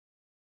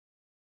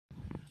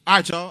All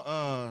right,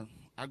 y'all.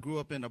 I grew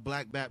up in a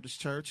Black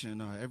Baptist church,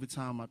 and every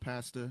time my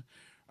pastor,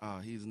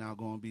 he's now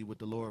going to be with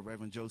the Lord,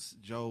 Reverend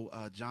Joe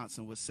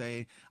Johnson, would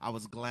say, I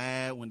was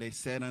glad when they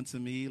said unto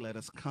me, let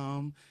us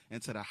come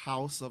into the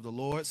house of the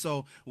Lord.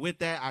 So with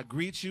that, I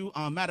greet you.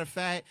 Matter of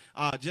fact,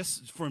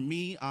 just for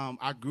me,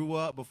 I grew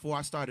up before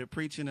I started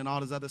preaching and all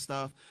this other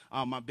stuff.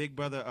 My big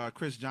brother,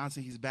 Chris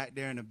Johnson, he's back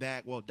there in the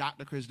back. Well,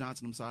 Dr. Chris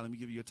Johnson, I'm sorry, let me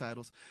give you your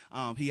titles.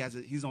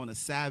 He's on the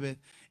Sabbath,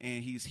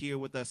 and he's here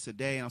with us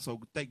today, and I'm so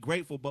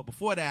grateful. But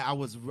before that, I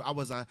was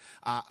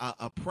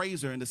a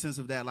praiser in the sense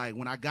of that, like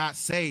when I got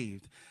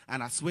saved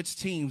and I switched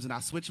teams and I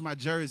switched my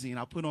jersey and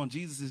I put on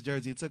Jesus's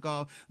jersey and took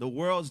off the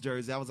world's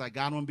jersey, I was like,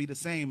 God won't be the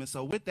same. And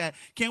so with that,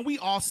 can we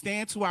all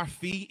stand to our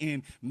feet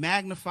and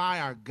magnify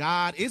our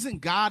God?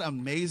 Isn't God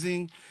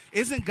amazing?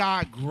 Isn't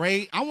God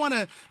great?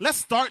 Let's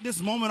start this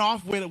moment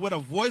off with a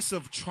voice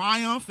of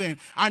triumph, and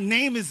our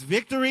name is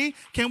victory.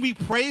 Can we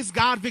praise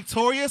God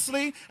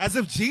victoriously as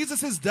if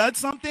Jesus has done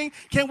something?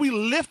 Can we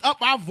lift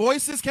up our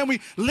voices? Can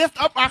we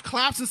lift up our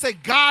claps and say,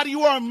 God,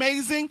 you are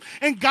amazing?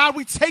 And God,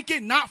 we take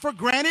it not for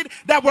granted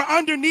that we're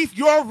underneath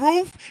your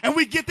roof and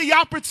we get the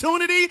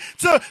opportunity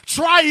to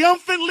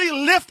triumphantly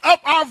lift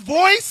up our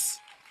voice.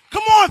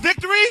 Come on,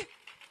 victory.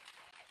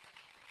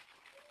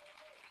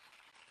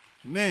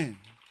 Amen.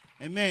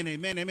 Amen,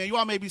 amen, amen. You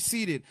all may be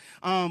seated.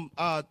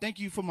 Thank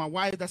you for my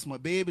wife. That's my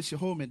baby. She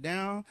hold me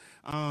down.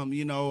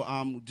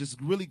 I'm just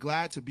really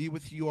glad to be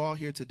with you all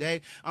here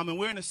today. And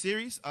we're in a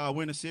series.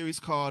 We're in a series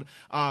called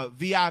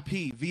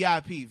VIP.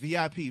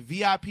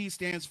 VIP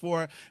stands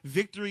for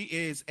Victory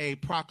is a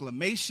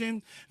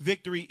Proclamation.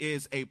 Victory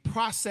is a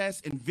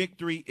Process, and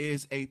victory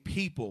is a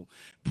people.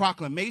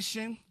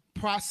 Proclamation,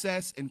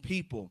 process, and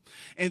people.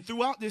 And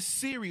throughout this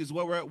series,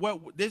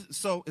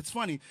 so it's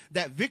funny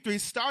that victory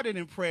started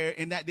in prayer,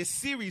 and that this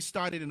series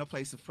started in a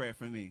place of prayer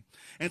for me.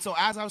 And so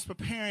as I was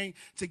preparing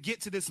to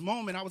get to this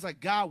moment, I was like,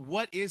 God,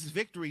 what is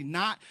victory?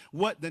 Not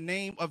what the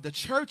name of the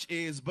church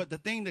is, but the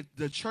thing that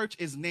the church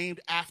is named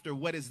after.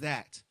 What is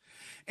that?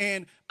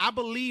 And I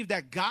believe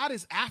that God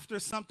is after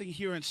something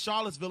here in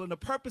Charlottesville, and the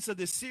purpose of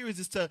this series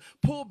is to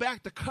pull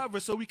back the cover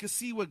so we can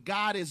see what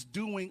God is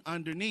doing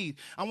underneath.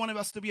 I want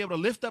us to be able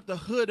to lift up the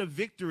hood of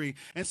victory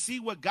and see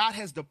what God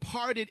has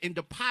departed and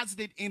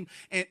deposited in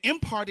and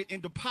imparted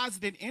and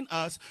deposited in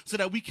us so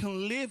that we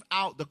can live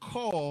out the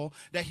call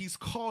that he's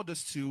called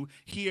us to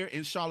here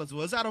in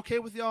Charlottesville. Is that okay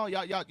with y'all?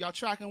 Y'all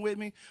tracking with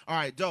me? All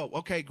right, dope.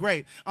 Okay,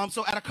 great.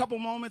 So at a couple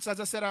moments, as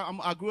I said,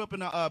 I grew up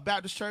in a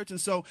Baptist church, and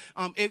so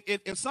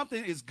if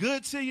something is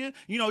good to you,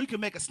 you can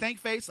make a stank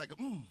face like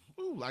ooh,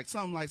 like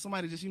something like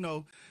somebody just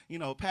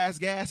pass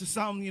gas or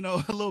something, a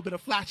little bit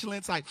of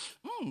flatulence, like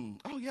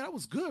oh yeah, that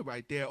was good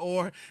right there.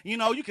 Or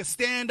you can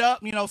stand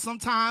up.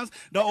 Sometimes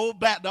the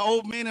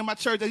old men in my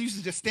church, they used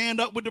to just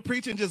stand up with the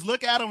preacher and just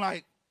look at him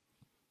like.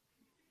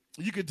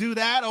 You could do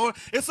that, or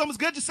if something's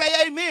good, just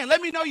say amen.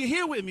 Let me know you're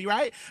here with me,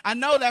 right? I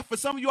know that for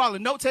some of you all are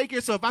note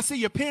takers, so if I see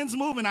your pens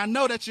moving, I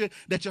know that you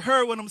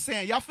heard what I'm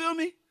saying. Y'all feel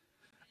me?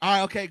 All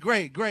right, okay,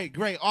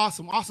 great,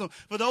 awesome.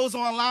 For those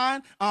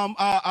online, put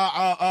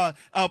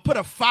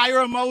a fire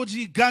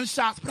emoji,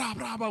 gunshots, blah,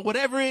 blah, blah,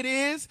 whatever it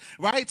is,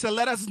 right, to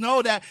let us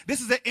know that this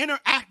is an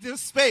interactive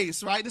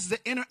space, right? This is an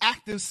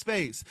interactive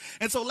space.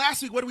 And so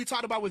last week, what did we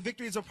talk about with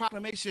Victory is a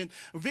Proclamation?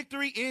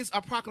 Victory is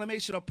a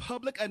proclamation, a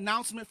public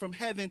announcement from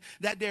heaven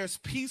that there's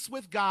peace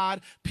with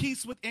God,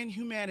 peace within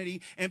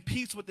humanity, and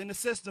peace within the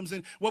systems.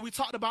 And what we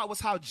talked about was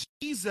how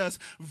Jesus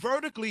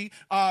vertically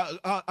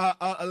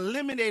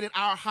eliminated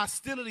our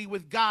hostility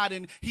with God,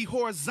 and he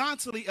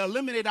horizontally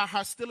eliminated our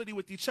hostility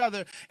with each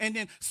other, and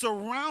then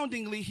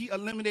surroundingly he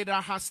eliminated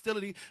our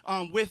hostility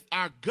with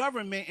our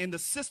government and the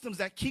systems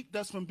that keep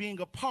us from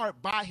being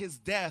apart by his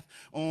death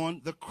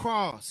on the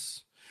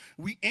cross.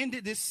 We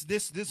ended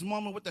this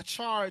moment with a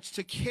charge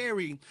to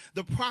carry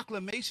the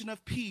proclamation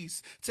of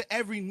peace to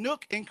every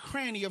nook and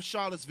cranny of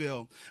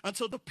Charlottesville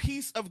until the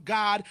peace of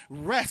God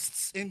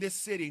rests in this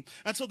city,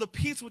 until the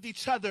peace with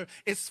each other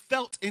is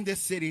felt in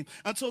this city,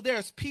 until there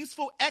is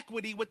peaceful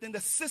equity within the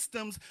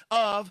systems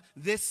of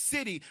this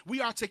city. We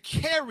are to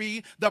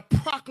carry the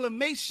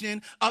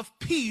proclamation of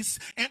peace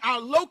in our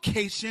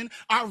location,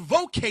 our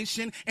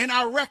vocation, and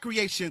our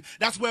recreation.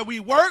 That's where we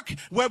work,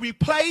 where we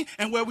play,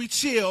 and where we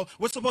chill.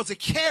 We're supposed to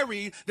carry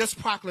this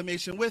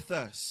proclamation with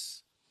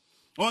us.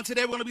 On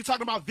today, we're going to be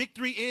talking about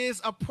victory is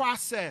a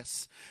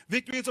process.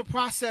 Victory is a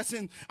process,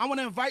 and I want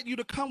to invite you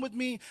to come with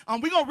me.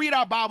 We're going to read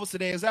our Bibles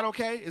today. Is that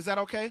okay? Is that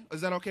okay?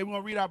 Is that okay? We're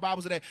going to read our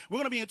Bibles today. We're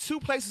going to be in two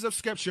places of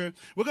Scripture.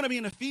 We're going to be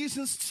in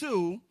Ephesians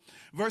 2,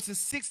 verses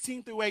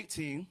 16 through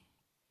 18,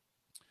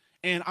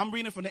 and I'm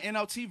reading from the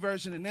NLT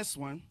version in this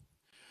one.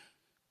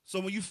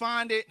 So when you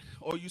find it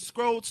or you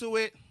scroll to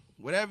it,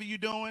 whatever you're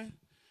doing,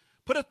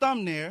 put a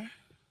thumb there.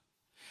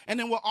 And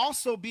then we'll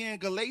also be in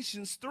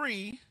Galatians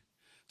 3,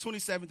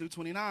 27 through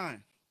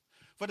 29.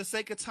 For the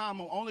sake of time,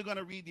 I'm only going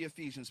to read the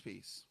Ephesians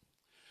piece.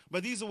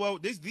 But these are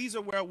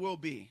where we'll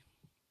be.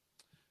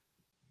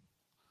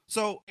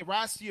 So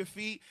rise to your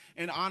feet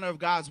in honor of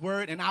God's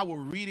word, and I will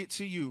read it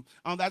to you.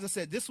 As I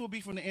said, this will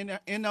be from the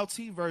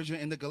NLT version,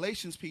 and the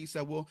Galatians piece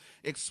that we'll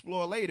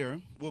explore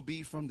later will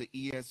be from the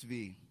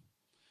ESV.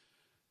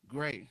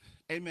 Great.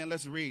 Amen.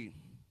 Let's read.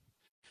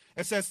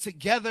 It says,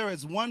 together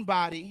as one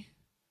body,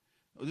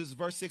 this is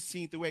verse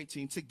 16 through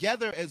 18.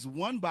 Together as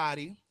one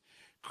body,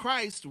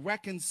 Christ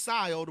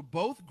reconciled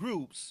both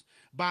groups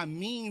by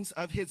means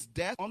of his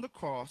death on the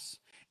cross,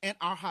 and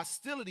our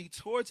hostility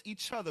towards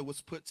each other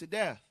was put to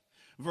death.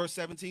 Verse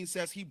 17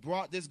 says, he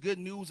brought this good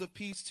news of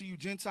peace to you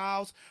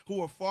Gentiles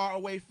who were far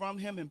away from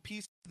him, and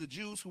peace to the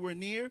Jews who were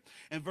near.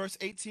 And verse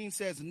 18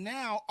 says,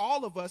 now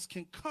all of us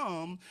can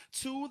come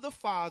to the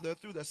Father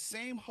through the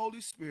same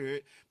Holy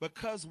Spirit,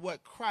 because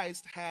what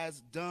Christ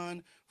has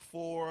done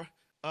for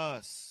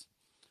us.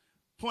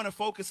 Point of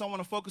focus I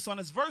want to focus on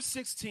is verse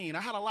 16.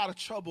 I had a lot of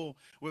trouble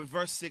with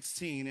verse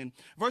 16. And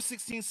verse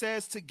 16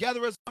 says,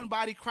 together as one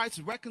body, Christ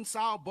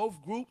reconciled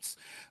both groups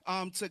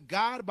to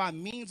God by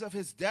means of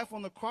his death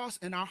on the cross,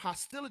 and our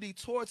hostility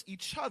towards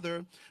each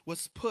other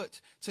was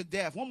put to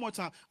death. One more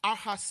time. Our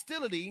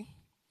hostility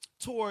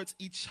towards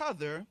each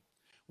other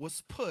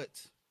was put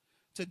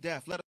to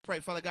death. Let us pray.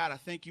 Father God, I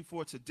thank you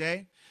for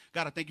today.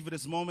 God, I thank you for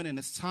this moment and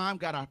this time.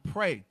 God, I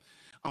pray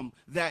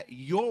that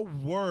your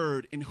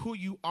word and who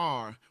you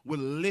are will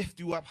lift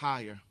you up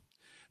higher.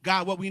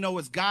 God, what we know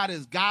is God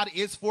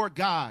is for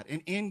God,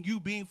 and in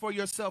you being for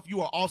yourself, you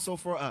are also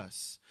for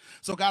us.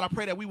 So God, I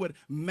pray that we would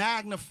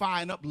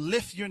magnify and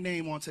uplift your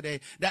name on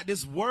today, that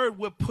this word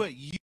would put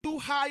you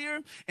higher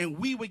and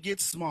we would get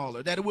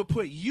smaller, that it would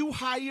put you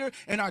higher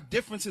and our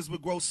differences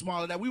would grow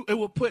smaller, that it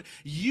would put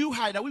you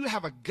higher, that we would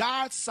have a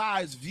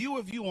God-sized view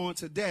of you on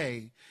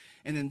today,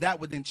 and then that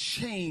would then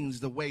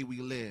change the way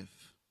we live.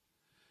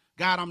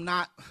 God, I'm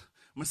not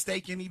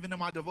mistaken. Even in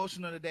my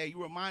devotional today,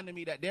 you reminded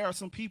me that there are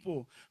some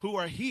people who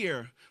are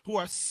here who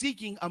are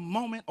seeking a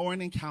moment or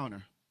an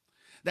encounter,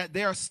 that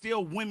there are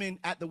still women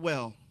at the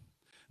well.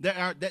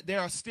 That there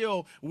are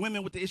still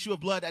women with the issue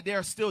of blood, that there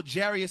are still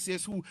Jairus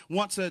who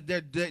want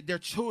their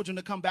children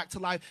to come back to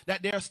life,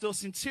 that there are still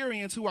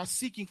centurions who are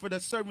seeking for their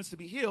servants to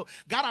be healed.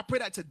 God, I pray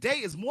that today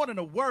is more than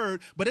a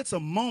word, but it's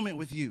a moment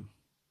with you.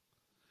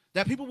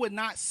 That people would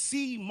not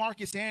see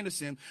Marcus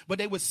Anderson, but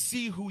they would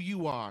see who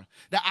you are.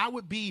 That I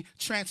would be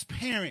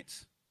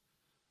transparent,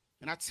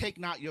 and I take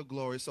not your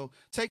glory. So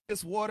take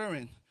this water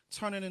and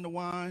turn it into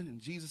wine.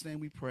 In Jesus' name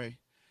we pray.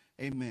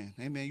 Amen.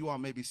 Amen. You all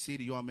may be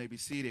seated. You all may be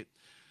seated.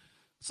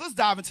 So let's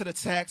dive into the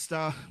text.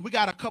 We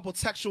got a couple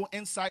textual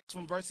insights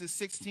from verses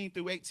 16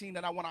 through 18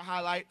 that I want to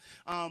highlight.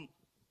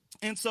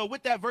 And so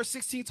with that, verse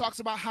 16 talks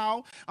about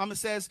how it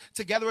says,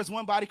 together as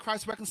one body,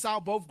 Christ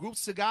reconciled both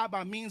groups to God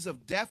by means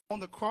of death on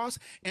the cross,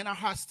 and our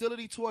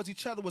hostility towards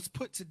each other was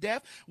put to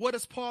death. What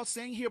is Paul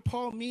saying here?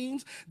 Paul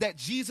means that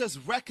Jesus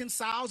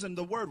reconciles, and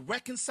the word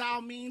reconcile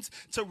means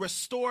to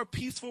restore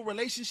peaceful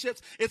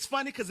relationships. It's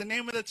funny because the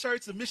name of the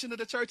church, the mission of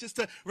the church is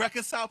to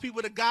reconcile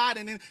people to God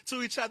and then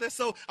to each other.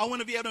 So I want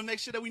to be able to make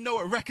sure that we know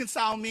what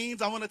reconcile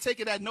means. I want to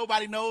take it that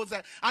nobody knows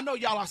that. I know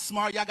y'all are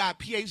smart. Y'all got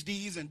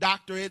PhDs and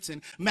doctorates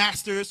and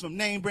masters from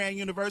name brand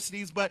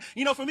universities, but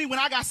for me, when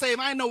I got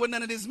saved, I didn't know what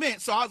none of this meant.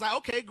 So I was like,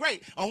 okay,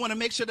 great. I want to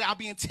make sure that I'll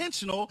be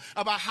intentional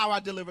about how I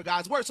deliver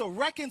God's word. So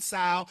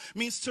reconcile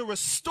means to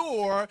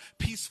restore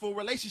peaceful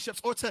relationships,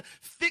 or to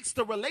fix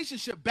the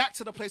relationship back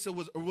to the place it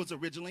was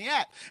originally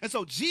at. And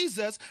so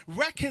Jesus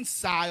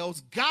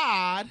reconciles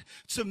God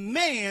to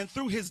man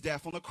through his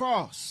death on the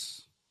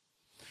cross.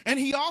 And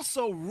he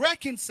also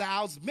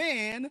reconciles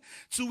man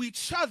to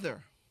each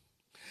other.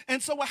 And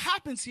so what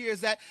happens here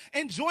is that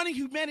in joining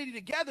humanity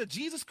together,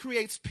 Jesus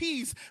creates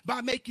peace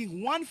by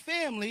making one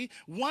family,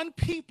 one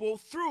people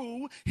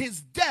through his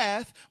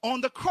death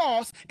on the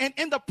cross. And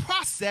in the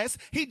process,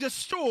 he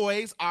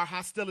destroys our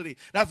hostility.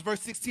 That's verse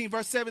 16.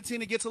 Verse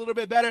 17, it gets a little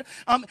bit better.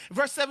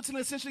 Verse 17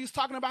 essentially is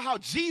talking about how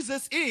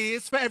Jesus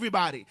is for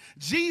everybody.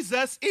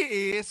 Jesus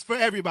is for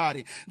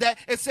everybody. That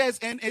it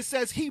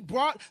says he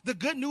brought the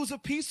good news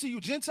of peace to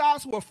you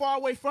Gentiles who are far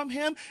away from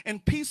him,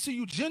 and peace to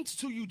you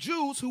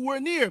Jews who were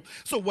near.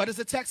 So what is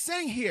the text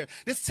saying here?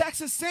 This text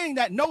is saying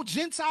that no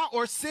Gentile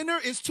or sinner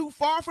is too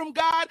far from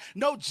God.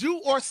 No Jew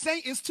or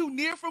saint is too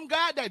near from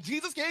God that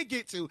Jesus can't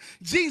get to.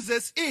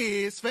 Jesus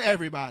is for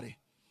everybody.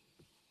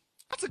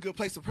 That's a good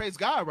place to praise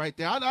God right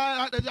there.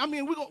 I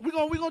mean, we're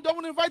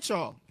gonna invite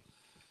y'all.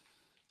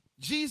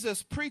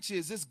 Jesus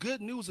preaches this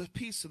good news of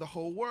peace to the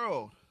whole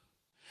world.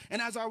 And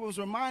as I was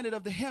reminded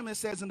of the hymn, it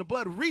says, and the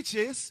blood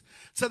reaches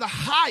to the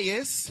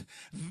highest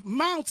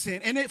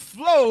mountain, and it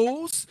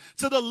flows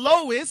to the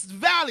lowest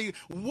valley.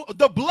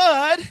 The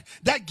blood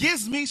that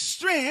gives me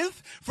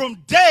strength from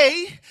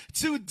day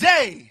to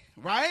day,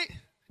 right?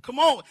 Come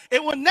on.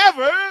 It will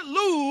never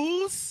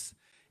lose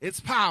its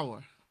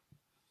power.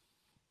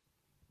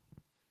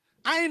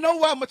 I didn't know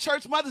why my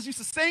church mothers used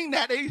to sing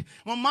that.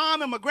 My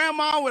mom and my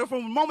grandma,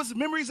 from moments of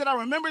memories that I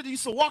remember, they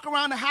used to walk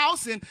around the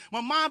house, and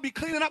my mom be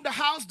cleaning up the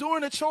house doing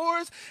the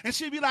chores, and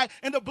she'd be like,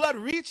 and the blood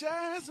reaches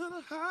to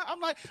the high. I'm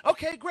like,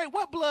 okay, great.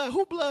 What blood?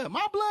 Who blood?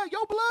 My blood?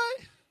 Your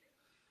blood?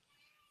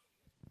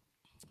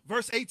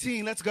 Verse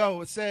 18, let's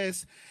go. It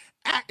says,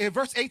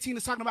 verse 18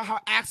 is talking about how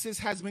access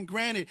has been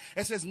granted.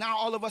 It says, now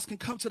all of us can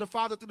come to the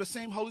Father through the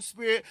same Holy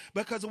Spirit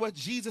because of what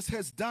Jesus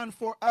has done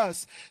for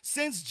us.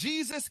 Since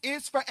Jesus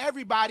is for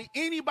everybody,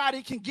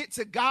 anybody can get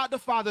to God the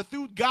Father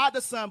through God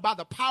the Son by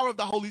the power of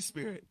the Holy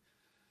Spirit.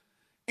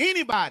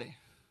 Anybody.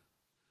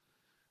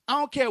 I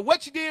don't care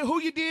what you did,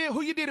 who you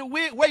did it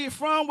with, where you're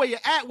from, where you're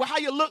at, how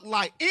you look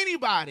like.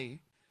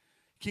 Anybody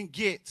can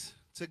get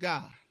to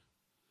God.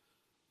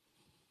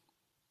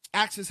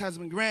 Access has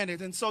been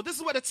granted. And so this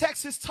is what the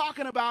text is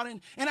talking about.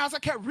 And as I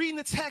kept reading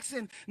the text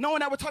and knowing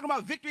that we're talking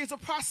about victory as a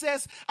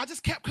process, I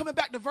just kept coming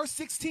back to verse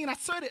 16. I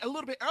said it a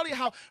little bit earlier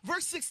how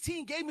verse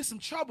 16 gave me some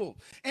trouble.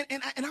 And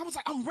I was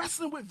like, I'm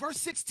wrestling with verse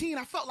 16.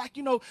 I felt like,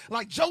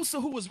 like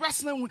Joseph who was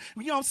wrestling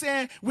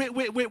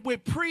with,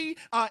 with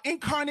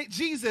pre-incarnate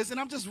Jesus. And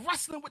I'm just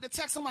wrestling with the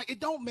text. I'm like, it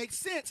don't make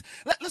sense.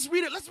 Let's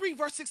read it. Let's read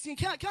verse 16.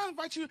 Can I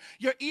invite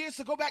your ears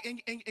to go back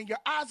and your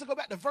eyes to go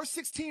back to verse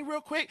 16 real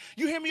quick?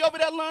 You hear me over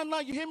there, Lon?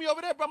 You hear me over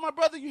there, my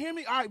brother? You hear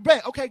me? All right,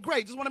 bet. Okay,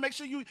 great. Just want to make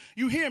sure you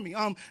hear me.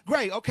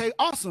 Great. Okay,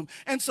 awesome.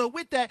 And so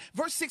with that,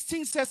 verse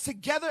 16 says,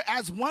 together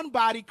as one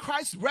body,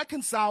 Christ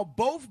reconciled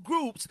both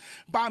groups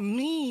by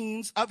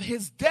means of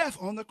his death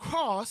on the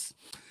cross.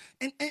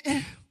 And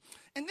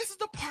this is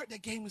the part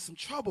that gave me some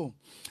trouble.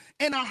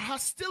 And our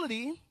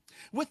hostility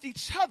with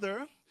each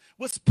other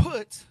was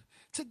put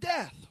to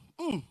death.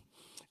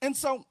 And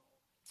so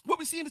what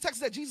we see in the text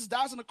is that Jesus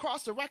dies on the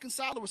cross to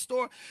reconcile, to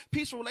restore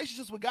peaceful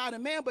relationships with God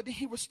and man, but then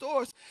he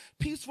restores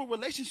peaceful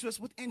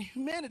relationships within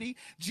humanity.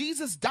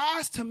 Jesus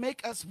dies to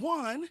make us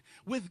one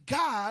with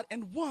God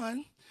and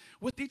one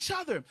with each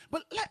other.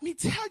 But let me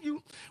tell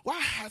you why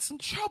I had some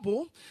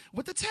trouble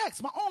with the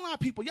text. My online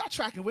people, y'all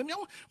tracking with me. I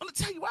want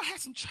to tell you why I had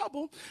some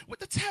trouble with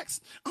the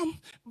text.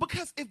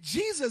 Because if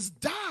Jesus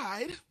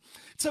died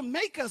to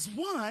make us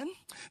one,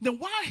 then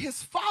why are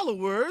his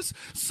followers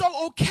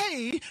so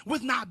okay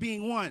with not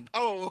being one?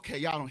 Oh, okay,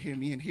 y'all don't hear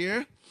me in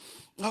here.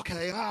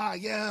 Okay,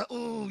 yeah,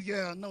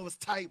 I know it's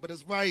tight, but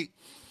it's right.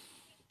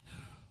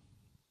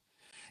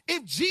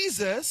 If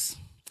Jesus'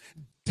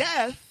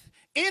 death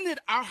ended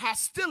our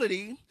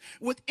hostility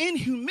within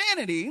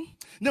humanity,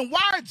 then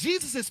why are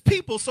Jesus'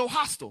 people so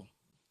hostile?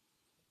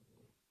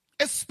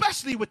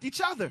 Especially with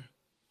each other.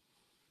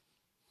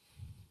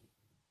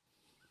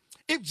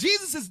 If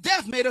Jesus'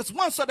 death made us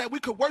one so that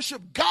we could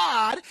worship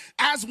God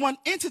as one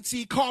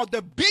entity called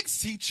the Big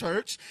C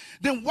Church,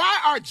 then why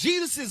are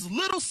Jesus'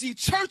 little C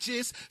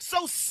churches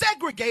so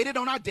segregated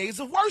on our days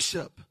of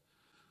worship?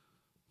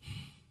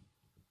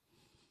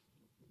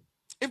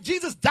 If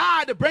Jesus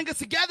died to bring us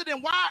together,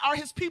 then why are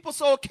his people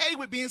so okay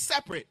with being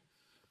separate?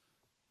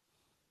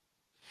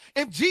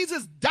 If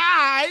Jesus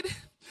died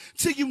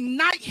to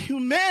unite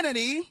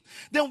humanity,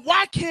 then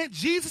why can't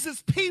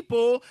Jesus'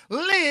 people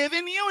live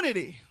in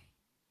unity?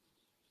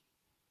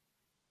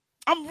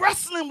 I'm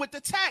wrestling with the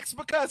text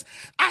because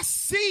I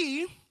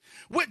see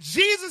what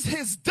Jesus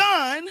has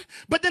done,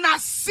 but then I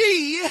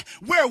see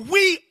where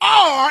we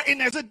are, and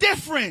there's a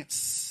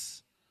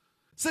difference.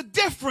 It's a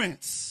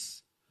difference.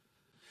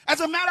 As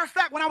a matter of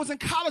fact, when I was in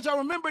college, I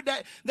remembered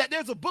that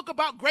there's a book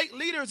about great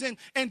leaders,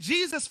 and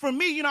Jesus for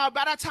me, by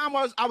that time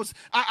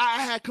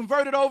I had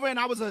converted over and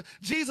I was a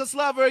Jesus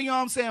lover,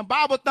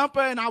 Bible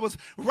thumper, and I was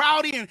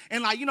rowdy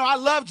and I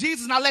love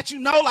Jesus, and I let you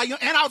know,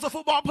 and I was a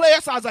football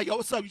player, so I was like, yo,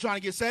 what's up? You trying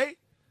to get saved?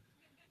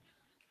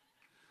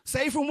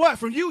 Saved from what?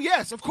 From you?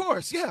 Yes, of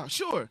course. Yeah,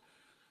 sure.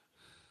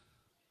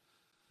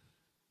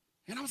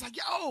 And I was like,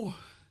 yo,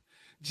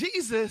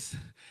 Jesus,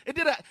 it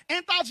did an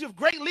anthology of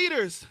great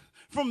leaders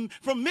from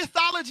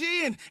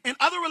mythology and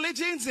other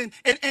religions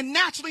and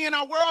naturally in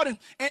our world.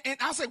 And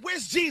I was like,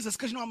 where's Jesus?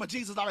 Because, I'm a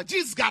Jesus. I'm like,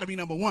 Jesus got to be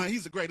number one.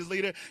 He's the greatest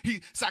leader.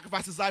 He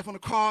sacrificed his life on the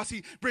cross.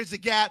 He bridged the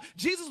gap.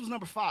 Jesus was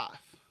number 5.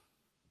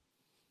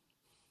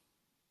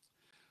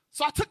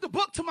 So I took the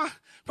book to my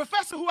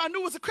professor who I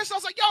knew was a Christian. I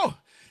was like, yo,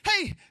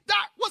 hey, Doc,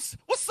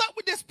 what's up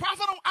with this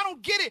prophet? I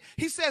don't get it.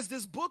 He says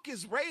this book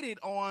is rated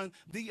on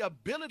the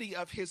ability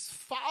of his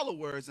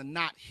followers and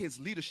not his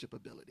leadership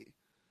ability.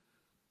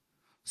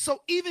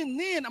 So even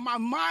then, my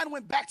mind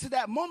went back to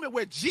that moment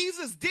where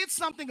Jesus did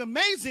something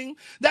amazing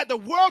that the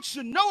world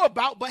should know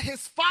about, but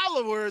his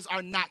followers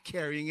are not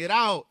carrying it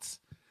out.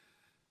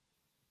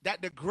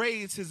 That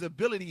degrades his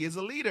ability as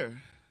a leader.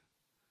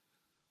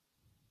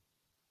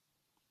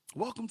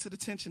 Welcome to the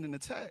tension in the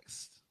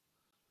text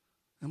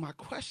and my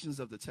questions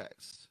of the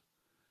text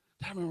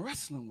that I've been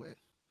wrestling with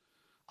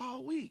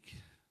all week.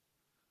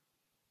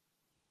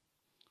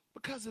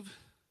 Because if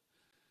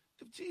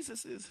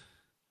Jesus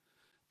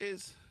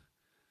is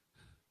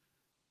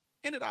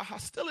ended our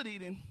hostility,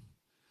 then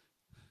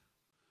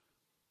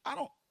why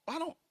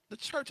don't the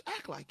church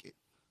act like it?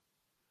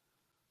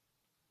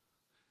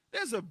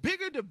 There's a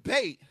bigger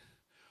debate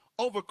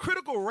over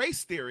critical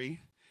race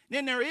theory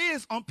than there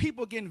is on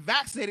people getting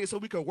vaccinated so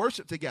we can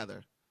worship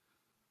together.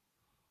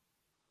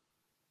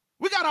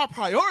 We got our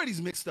priorities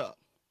mixed up.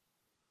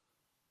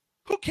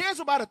 Who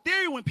cares about a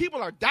theory when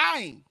people are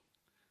dying?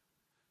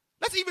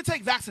 Let's even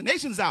take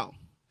vaccinations out.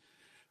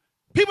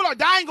 People are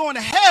dying going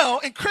to hell,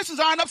 and Christians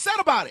aren't upset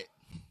about it.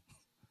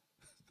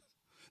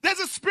 There's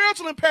a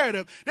spiritual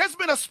imperative. There's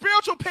been a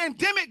spiritual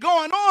pandemic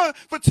going on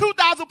for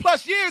 2,000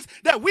 plus years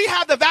that we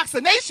have the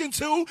vaccination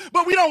to,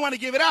 but we don't want to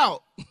give it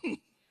out.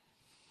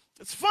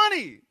 It's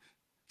funny.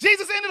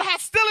 Jesus ended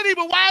hostility,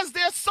 but why is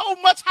there so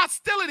much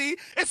hostility,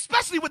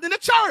 especially within the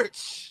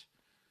church?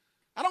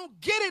 I don't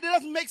get it. It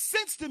doesn't make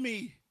sense to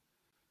me.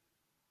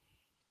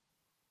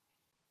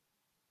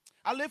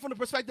 I live from the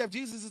perspective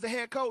Jesus is the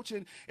head coach,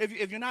 and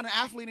if you're not an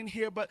athlete in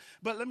here, but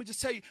let me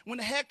just tell you, when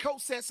the head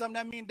coach said something,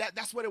 that means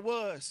that's what it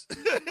was.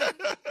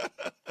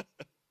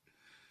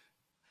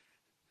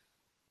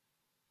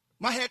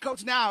 My head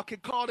coach now can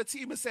call the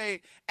team and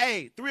say,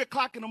 hey, 3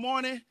 o'clock in the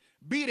morning,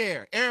 be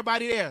there.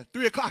 Everybody there,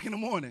 3 o'clock in the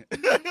morning.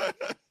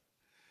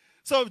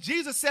 So if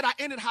Jesus said I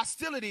ended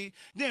hostility,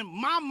 then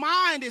my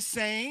mind is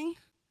saying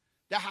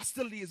that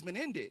hostility has been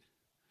ended.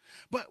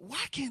 But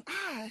why can't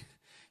I?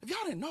 If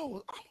y'all didn't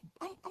know,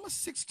 I'm a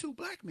 6'2"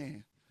 black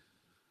man.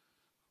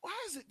 Why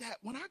is it that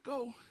when I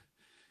go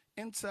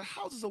into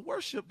houses of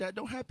worship that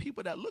don't have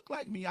people that look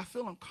like me, I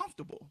feel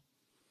uncomfortable?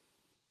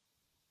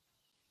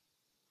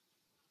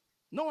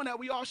 Knowing that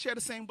we all share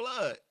the same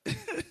blood.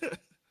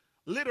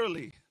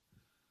 Literally.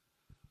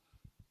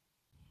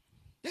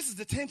 This is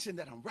the tension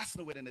that I'm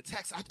wrestling with in the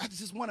text. I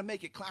just want to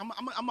make it clear. I'm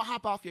going to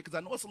hop off here because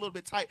I know it's a little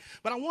bit tight,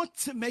 but I want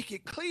to make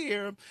it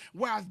clear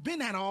where I've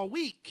been at all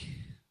week.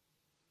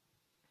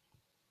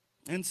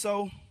 And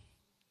so,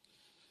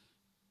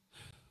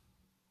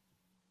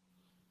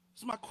 this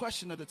is my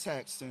question of the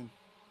text. And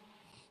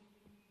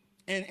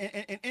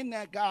in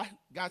that, God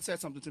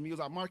said something to me. He was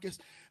like, Marcus,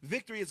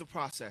 victory is a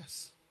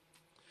process.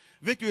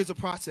 Victory is a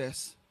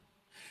process.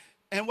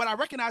 And what I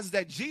recognize is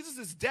that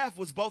Jesus' death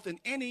was both an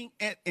ending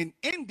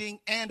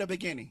and a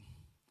beginning.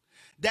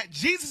 That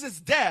Jesus'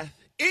 death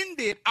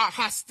ended our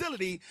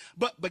hostility,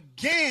 but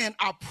began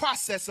our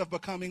process of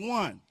becoming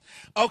one.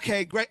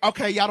 Okay, great.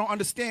 Okay, y'all don't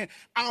understand.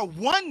 Our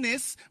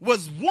oneness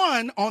was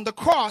won on the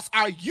cross.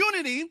 Our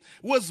unity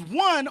was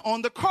won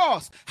on the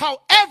cross.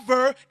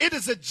 However, it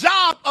is a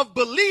job of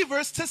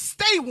believers to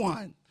stay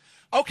one.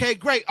 Okay,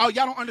 great. Oh,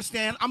 y'all don't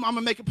understand. I'm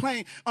gonna make it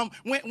plain.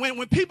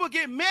 When people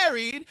get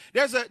married,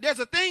 there's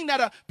a thing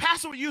that a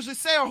pastor would usually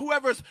say, or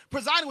whoever's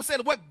presiding would say,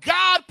 that what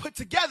God put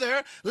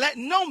together, let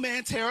no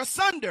man tear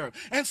asunder.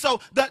 And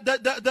so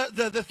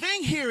the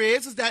thing here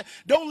is that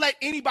don't let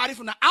anybody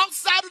from the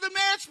outside of the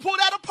marriage pull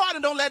that apart,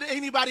 and don't let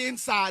anybody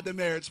inside the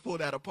marriage pull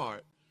that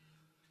apart.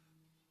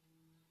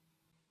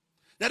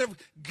 That if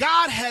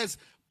God has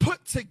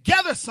put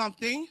together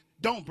something,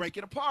 don't break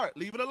it apart.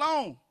 Leave it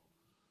alone.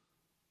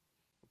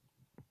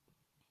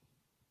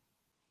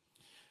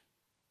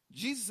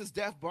 Jesus'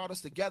 death brought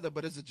us together,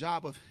 but it's a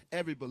job of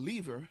every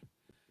believer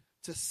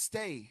to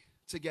stay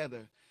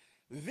together.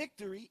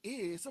 Victory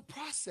is a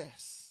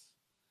process.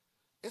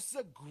 It's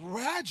a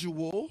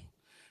gradual,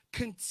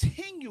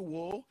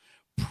 continual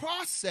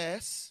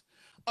process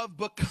of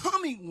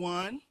becoming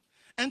one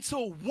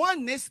until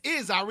oneness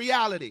is our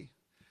reality.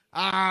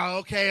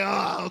 Okay.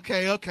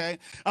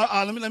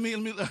 Let me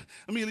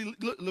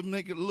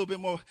make it a little bit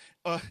more.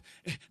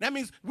 That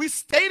means we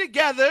stay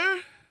together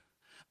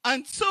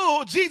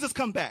until Jesus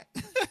come back.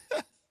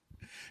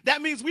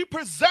 That means we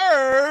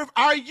preserve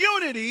our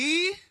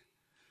unity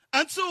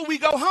until we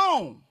go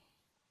home.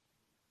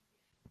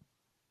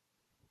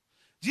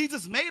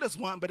 Jesus made us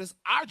one, but it's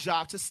our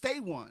job to stay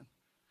one.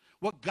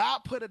 What God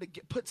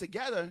put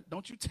together,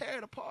 don't you tear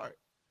it apart.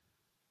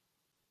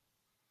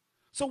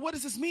 So what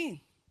does this mean?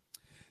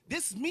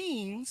 This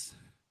means,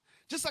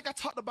 just like I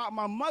talked about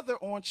my mother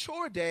on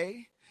chore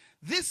day,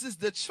 this is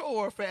the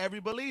chore for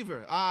every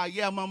believer.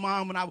 Yeah, my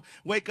mom, when I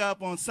wake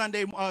up on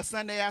Sunday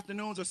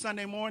afternoons or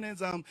Sunday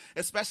mornings,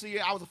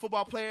 especially I was a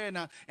football player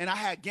and I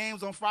had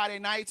games on Friday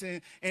nights.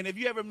 And if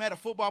you ever met a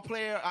football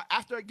player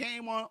after a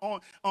game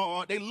on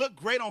they look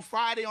great on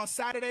Friday, on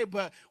Saturday,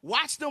 but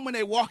watch them when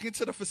they walk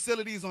into the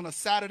facilities on a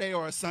Saturday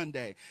or a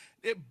Sunday.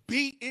 It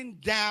beaten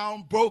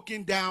down,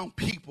 broken down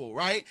people,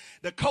 right?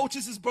 The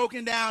coaches is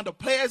broken down. The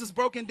players is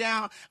broken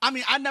down. I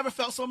mean, I never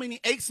felt so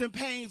many aches and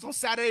pains on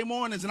Saturday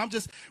mornings, and I'm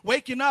just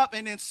waking up,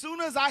 and as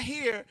soon as I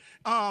hear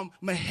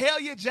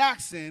Mahalia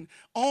Jackson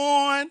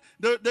on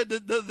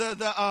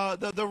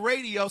the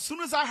radio, as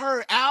soon as I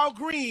heard Al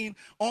Green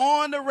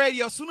on the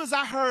radio, as soon as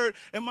I heard,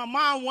 and my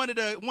mom wanted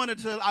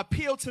to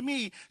appeal to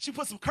me, she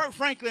put some Kirk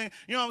Franklin,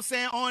 you know what I'm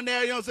saying, on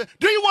there, you know what I'm saying,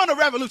 do you want a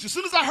revolution? As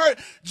soon as I heard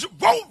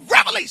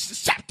Revelation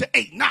chapter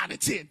 8, 9, and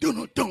 10,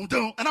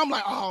 and I'm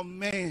like, oh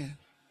man.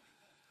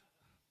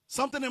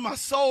 Something in my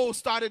soul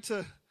started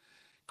to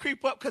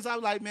creep up because I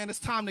was like, man, it's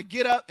time to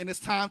get up and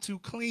it's time to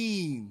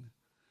clean.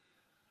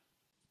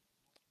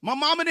 My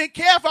mama didn't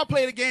care if I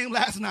played a game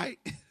last night.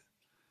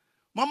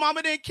 My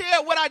mama didn't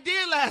care what I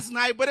did last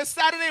night, but it's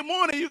Saturday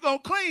morning, you're going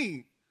to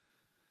clean.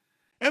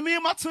 And me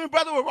and my twin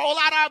brother would roll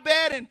out our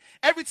bed, and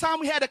every time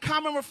we had a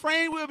common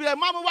refrain, we would be like,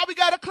 Mama, why we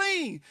got to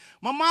clean?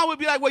 My mom would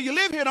be like, well, you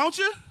live here, don't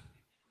you?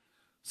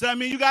 So I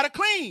mean, you got to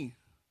clean.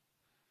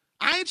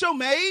 I ain't your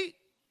maid.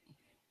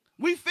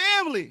 We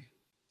family.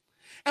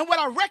 And what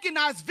I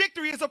recognize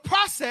victory is a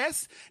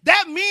process.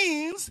 That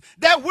means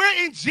that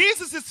we're in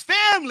Jesus'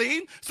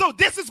 family. So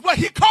this is what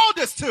he called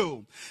us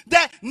to.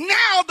 That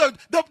now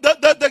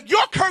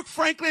your Kirk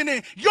Franklin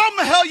and your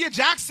Mahalia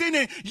Jackson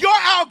and your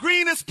Al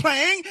Green is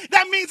playing.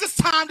 That means it's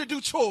time to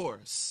do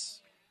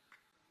chores.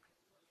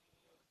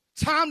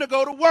 Time to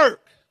go to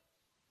work.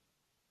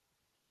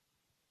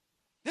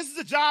 This is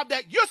a job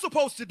that you're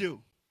supposed to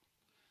do.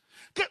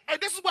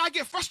 This is why I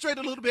get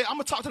frustrated a little bit. I'm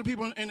going to talk to the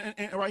people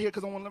right here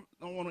because I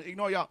don't want to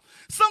ignore y'all.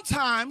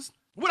 Sometimes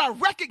what I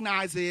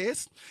recognize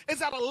is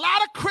that a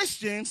lot of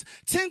Christians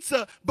tend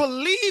to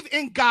believe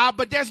in God,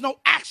 but there's no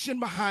action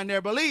behind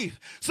their belief.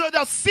 So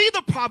they'll see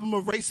the problem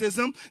of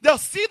racism. They'll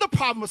see the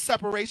problem of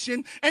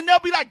separation, and they'll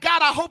be like,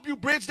 God, I hope you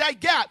bridge that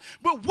gap.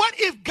 But what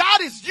if God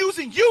is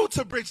using you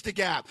to bridge the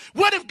gap?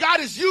 What if God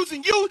is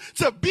using you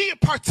to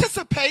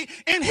participate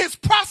in his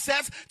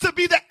process to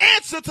be the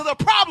answer to the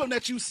problem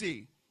that you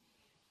see?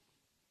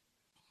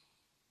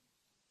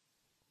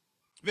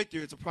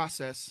 Victory is a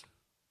process.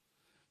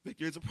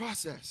 Victory is a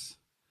process.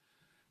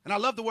 And I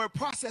love the word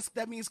process.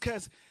 That means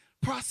because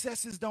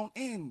processes don't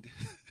end.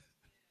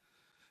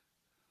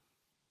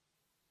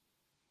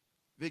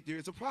 Victory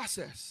is a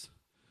process.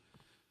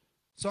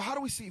 So how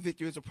do we see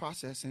victory as a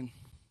process? And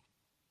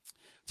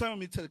turn with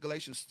me to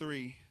Galatians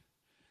 3,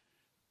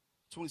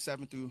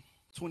 27 through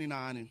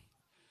 29. And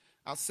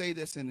I'll say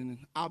this and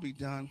then I'll be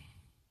done.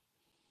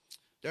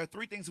 There are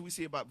three things that we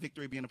see about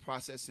victory being a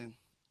process. And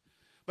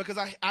because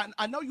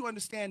I know you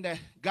understand that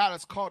God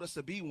has called us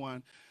to be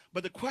one,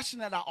 but the question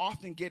that I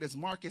often get is,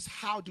 Marcus,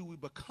 how do we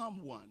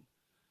become one?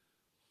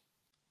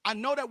 I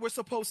know that we're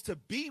supposed to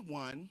be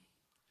one,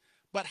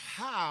 but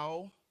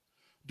how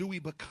do we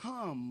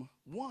become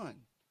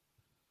one?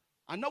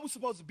 I know we're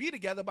supposed to be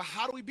together, but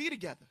how do we be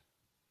together?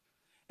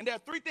 And there are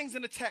three things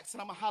in the text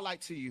that I'm going to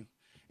highlight to you,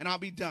 and I'll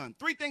be done.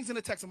 Three things in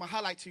the text I'm going to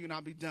highlight to you, and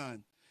I'll be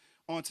done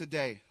on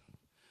today.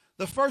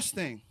 The first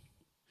thing,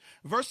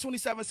 verse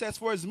 27 says,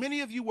 for as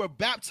many of you were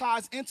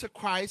baptized into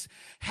Christ,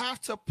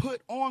 have to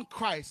put on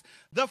Christ.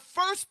 The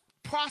first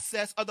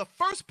process, or the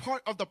first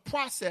part of the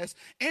process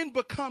in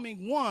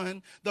becoming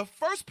one, the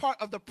first part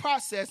of the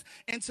process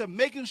into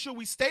making sure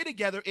we stay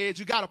together is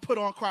you got to put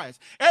on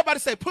Christ. Everybody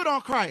say, put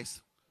on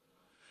Christ.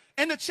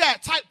 In the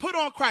chat, type, put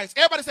on Christ.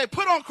 Everybody say,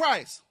 put on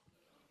Christ.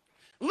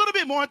 A little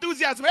bit more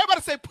enthusiasm.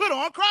 Everybody say, put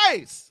on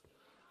Christ.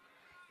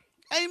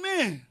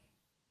 Amen.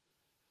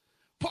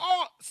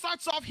 Paul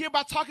starts off here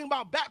by talking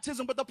about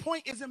baptism, but the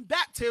point isn't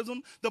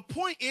baptism. The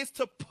point is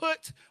to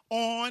put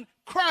on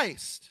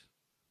Christ.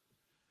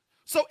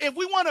 So if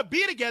we want to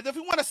be together, if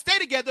we want to stay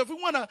together, if we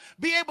want to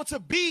be able to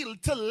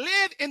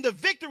live in the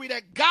victory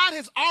that God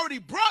has already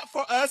brought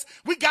for us,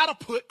 we got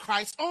to put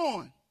Christ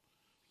on.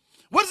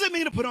 What does it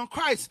mean to put on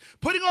Christ?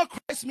 Putting on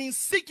Christ means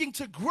seeking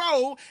to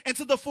grow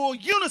into the full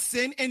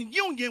unison and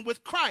union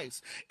with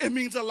Christ. It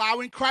means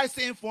allowing Christ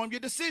to inform your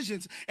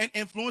decisions and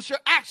influence your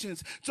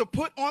actions. To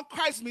put on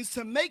Christ means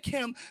to make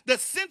him the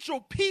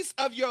central piece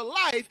of your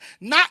life,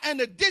 not an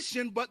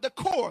addition, but the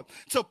core.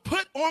 To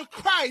put on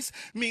Christ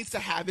means to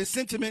have his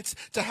sentiments,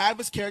 to have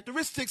his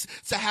characteristics,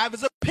 to have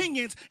his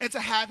opinions, and to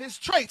have his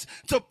traits.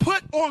 To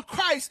put on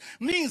Christ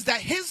means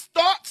that his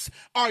thoughts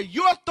are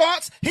your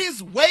thoughts,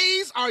 his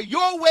ways are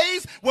your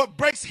ways. What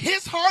breaks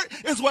his heart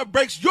is what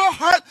breaks your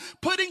heart.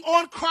 Putting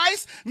on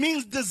Christ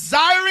means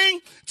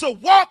desiring to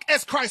walk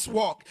as Christ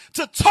walked,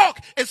 to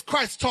talk as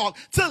Christ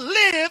talked, to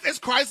live as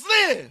Christ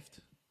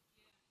lived.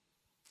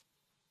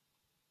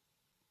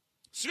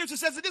 Scripture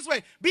says it this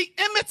way: be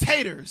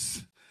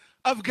imitators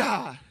of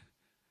God.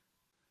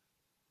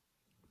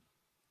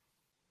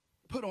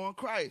 Put on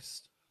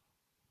Christ.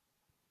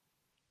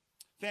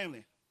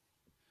 Family,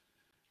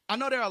 I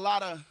know there are a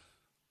lot of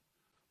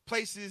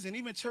places and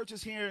even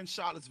churches here in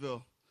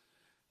Charlottesville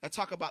that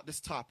talk about this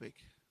topic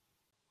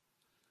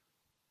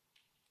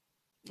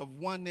of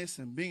oneness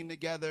and being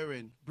together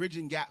and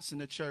bridging gaps in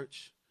the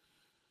church.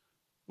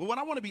 Well, what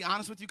I want to be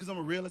honest with you, because I'm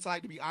a realist, I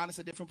like to be honest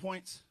at different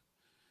points,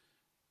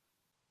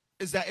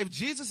 is that if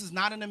Jesus is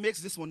not in the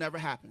mix, this will never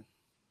happen.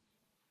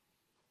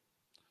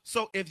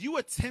 So if you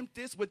attempt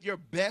this with your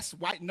best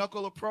white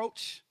knuckle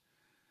approach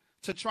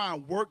to try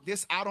and work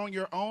this out on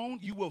your own,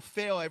 you will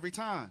fail every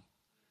time.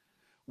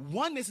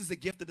 Oneness is a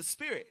gift of the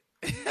Spirit.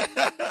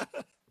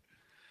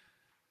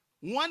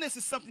 Oneness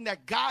is something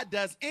that God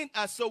does in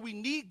us, so we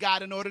need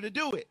God in order to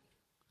do it.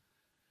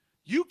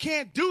 You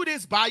can't do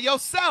this by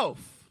yourself.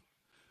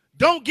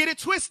 Don't get it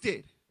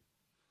twisted.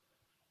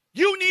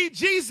 You need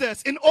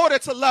Jesus in order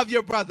to love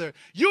your brother.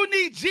 You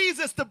need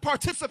Jesus to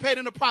participate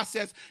in the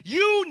process.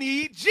 You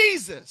need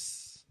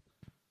Jesus.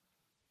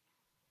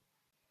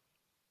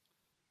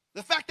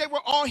 The fact that we're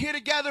all here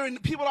together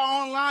and people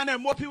are online, there are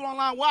more people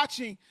online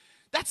watching,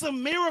 that's a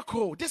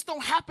miracle. This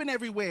don't happen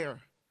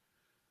everywhere.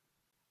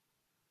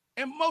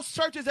 In most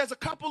churches, there's a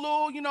couple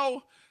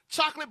of,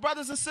 chocolate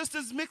brothers and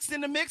sisters mixed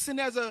in the mix, and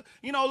there's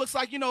looks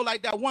like,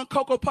 like that one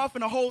Cocoa Puff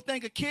and a whole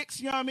thing of Kicks,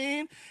 you know what I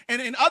mean?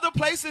 And in other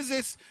places,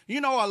 it's, a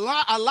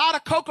lot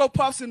of Cocoa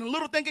Puffs and a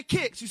little thing of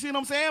Kicks, you see what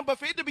I'm saying? But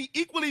for it to be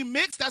equally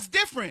mixed, that's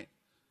different.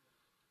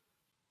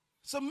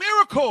 It's a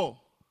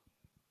miracle.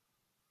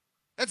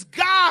 That's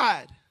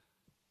God.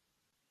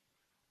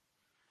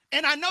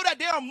 And I know that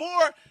there are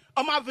more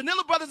of my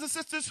vanilla brothers and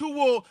sisters who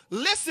will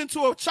listen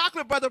to a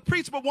chocolate brother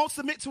preach but won't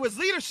submit to his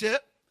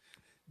leadership.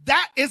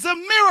 That is a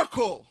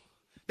miracle.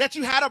 That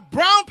you had a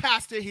brown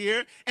pastor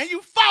here and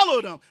you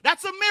followed him.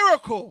 That's a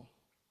miracle.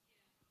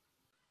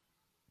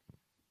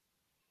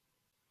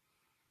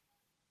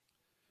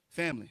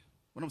 Family,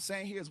 what I'm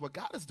saying here is what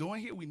God is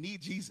doing here, we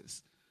need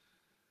Jesus.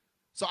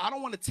 So I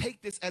don't want to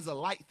take this as a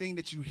light thing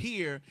that you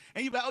hear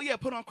and you're like, oh yeah,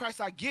 put on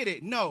Christ, I get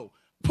it. No,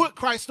 put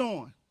Christ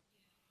on.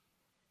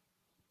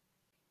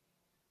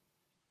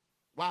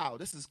 Wow,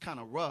 this is kind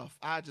of rough.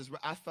 I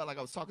felt like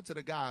I was talking to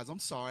the guys. I'm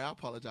sorry. I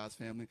apologize,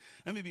 family.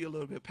 Let me be a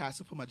little bit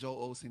passive, put my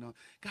Joel Osteen on.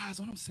 Guys,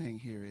 what I'm saying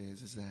here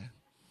is that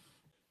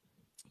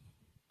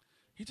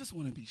you just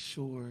want to be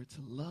sure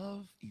to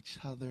love each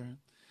other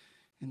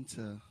and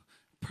to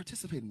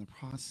participate in the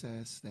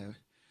process that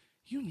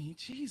you need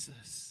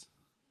Jesus.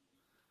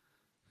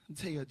 I'll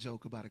tell you a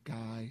joke about a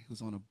guy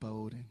who's on a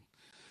boat and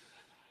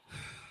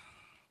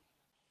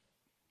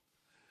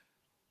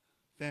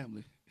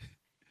family.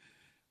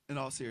 In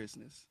all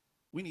seriousness,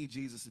 we need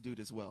Jesus to do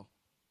this well.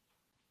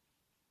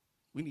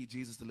 We need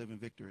Jesus to live in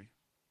victory.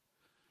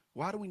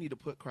 Why do we need to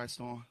put Christ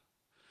on?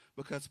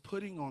 Because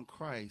putting on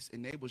Christ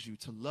enables you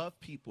to love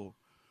people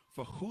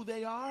for who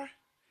they are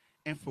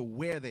and for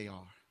where they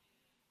are.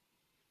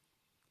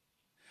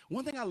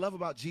 One thing I love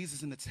about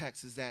Jesus in the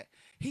text is that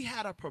he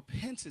had a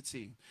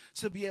propensity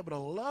to be able to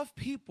love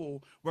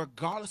people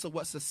regardless of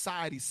what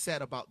society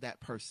said about that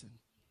person.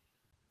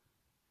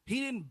 He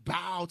didn't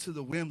bow to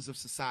the whims of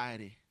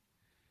society.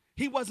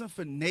 He wasn't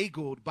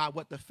finagled by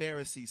what the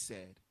Pharisees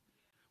said,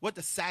 what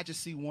the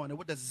Sadducees wanted,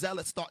 what the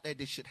Zealots thought that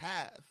they should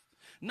have.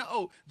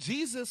 No,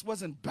 Jesus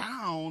wasn't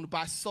bound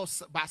by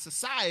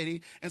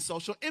society and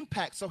social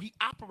impact, so he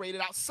operated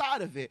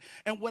outside of it.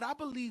 And what I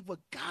believe what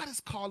God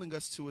is calling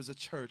us to as a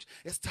church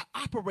is to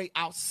operate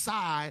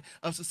outside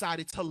of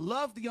society, to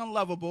love the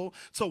unlovable,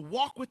 to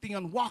walk with the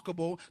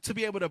unwalkable, to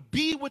be able to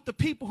be with the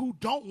people who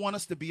don't want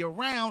us to be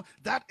around.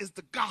 That is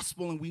the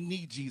gospel, and we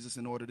need Jesus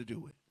in order to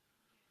do it.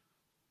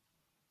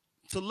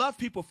 To love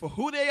people for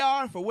who they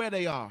are and for where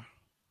they are.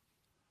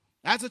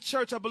 As a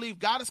church, I believe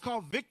God has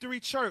called Victory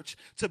Church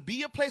to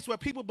be a place where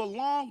people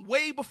belong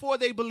way before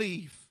they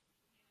believe.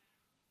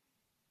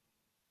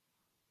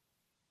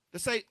 To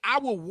say, I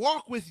will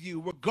walk with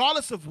you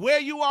regardless of where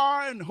you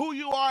are and who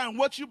you are and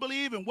what you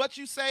believe and what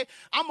you say.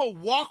 I'm going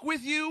to walk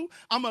with you.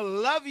 I'm going to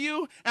love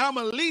you. And I'm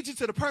going to lead you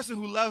to the person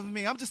who loves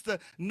me. I'm just a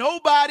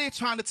nobody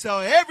trying to tell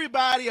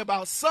everybody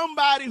about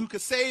somebody who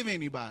could save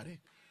anybody.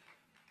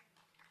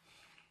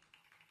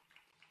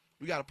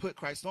 We got to put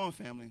Christ on,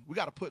 family. We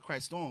got to put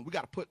Christ on. We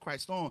got to put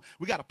Christ on.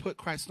 We got to put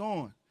Christ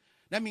on.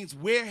 That means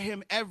wear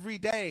him every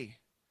day.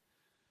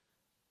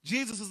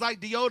 Jesus is like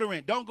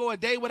deodorant. Don't go a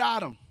day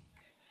without him.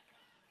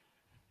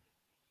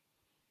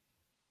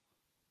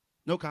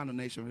 No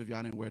condemnation if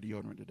y'all didn't wear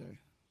deodorant today.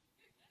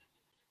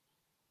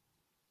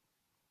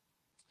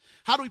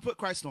 How do we put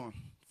Christ on?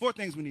 4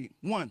 things we need.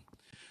 1,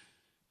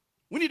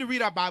 we need to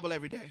read our Bible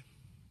every day.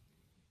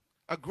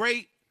 A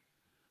great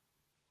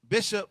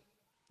bishop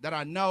that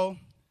I know,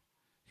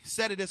 he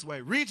said it this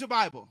way: read your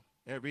Bible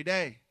every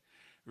day.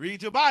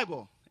 Read your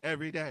Bible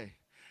every day.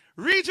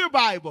 Read your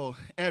Bible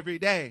every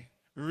day.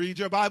 Read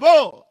your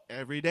Bible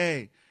every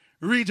day.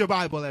 Read your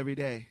Bible every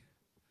day.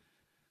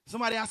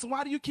 Somebody asked him,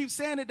 why do you keep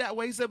saying it that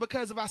way? He said,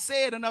 because if I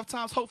say it enough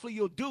times, hopefully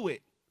you'll do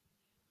it.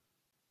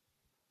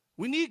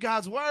 We need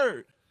God's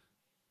word.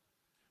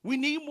 We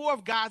need more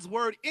of God's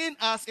word in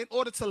us in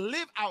order to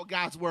live out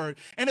God's word.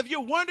 And if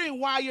you're wondering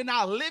why you're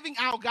not living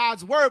out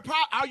God's word,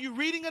 are you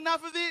reading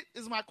enough of it?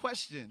 Is my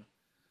question.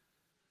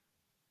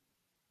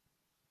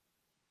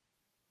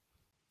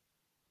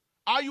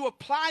 Are you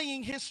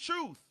applying his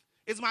truth?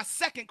 Is my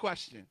second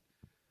question.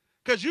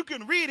 Because you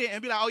can read it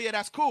and be like, oh yeah,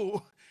 that's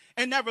cool,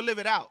 and never live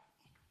it out.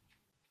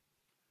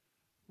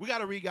 We got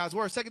to read God's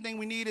word. Second thing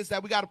we need is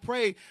that we got to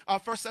pray.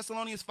 1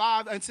 Thessalonians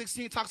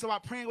 5:16 talks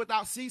about praying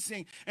without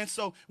ceasing. And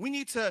so we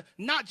need to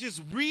not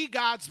just read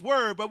God's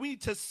word, but we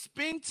need to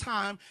spend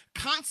time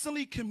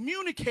constantly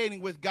communicating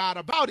with God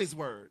about his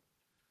word.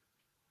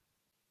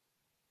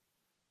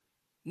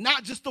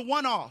 Not just the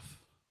one-off,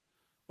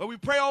 but we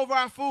pray over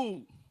our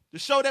food to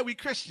show that we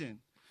Christian.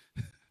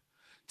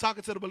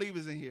 Talking to the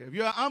believers in here. If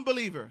you're an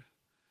unbeliever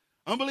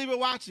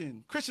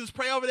watching, Christians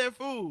pray over their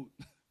food.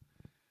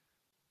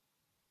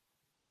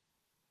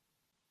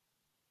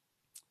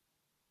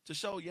 To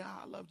show, yeah,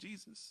 I love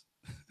Jesus.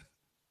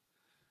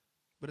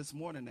 But it's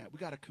more than that. We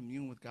got to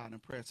commune with God in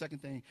prayer.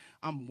 Second thing,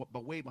 I'm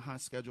way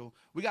behind schedule.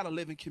 We got to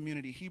live in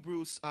community.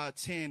 Hebrews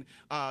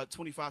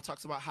 10:25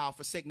 talks about how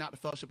forsake not the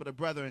fellowship of the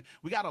brethren.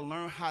 We got to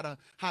learn how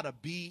to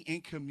be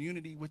in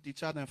community with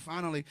each other. And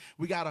finally,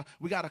 we got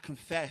to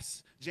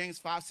confess. James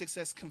 5:6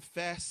 says,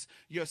 confess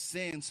your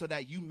sins so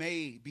that you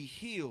may be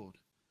healed.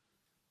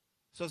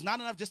 So it's not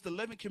enough just to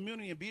live in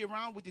community and be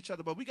around with each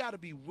other, but we got to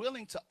be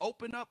willing to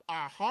open up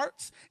our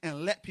hearts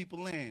and let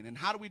people in. And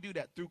how do we do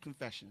that? Through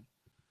confession.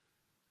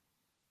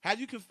 Have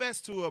you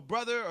confessed to a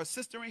brother or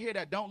sister in here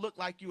that don't look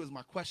like you is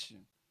my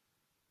question.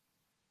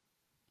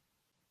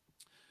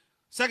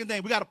 Second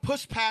thing, we got to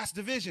push past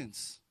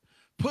divisions.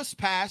 Push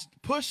past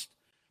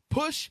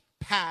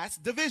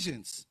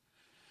divisions.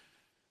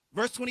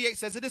 Verse 28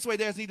 says it this way: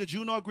 there's neither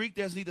Jew nor Greek,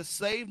 there's neither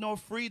slave nor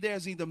free,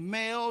 there's neither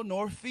male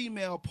nor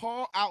female.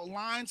 Paul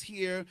outlines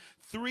here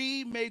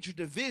three major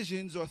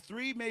divisions or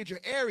three major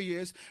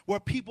areas where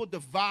people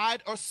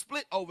divide or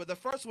split over. The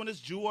first one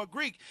is Jew or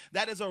Greek.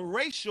 That is a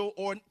racial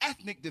or an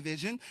ethnic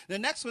division. The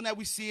next one that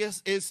we see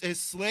is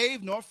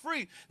slave nor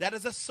free. That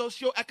is a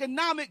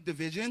socioeconomic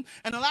division.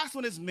 And the last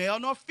one is male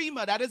nor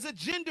female. That is a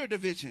gender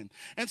division.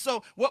 And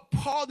so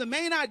the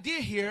main idea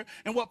here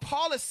and what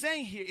Paul is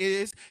saying here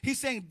is he's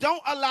saying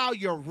don't allow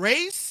your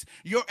race,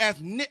 your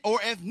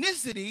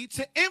ethnicity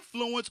to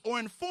influence or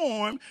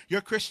inform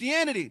your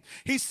Christianity.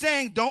 He's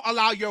saying don't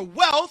allow your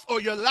wealth or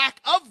your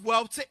lack of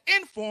wealth to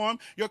inform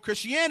your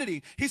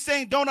Christianity. He's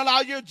saying don't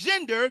allow your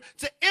gender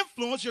to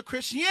influence your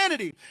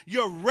Christianity.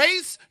 Your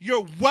race,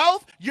 your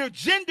wealth, your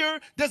gender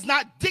does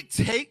not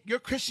dictate your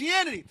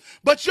Christianity.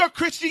 But your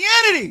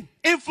Christianity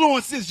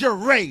influences your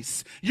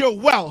race, your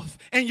wealth,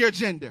 and your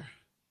gender.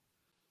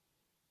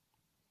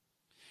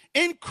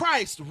 In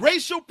Christ,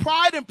 racial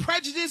pride and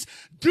prejudice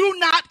do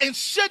not and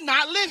should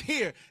not live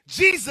here.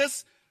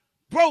 Jesus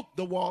broke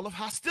the wall of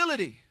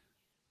hostility.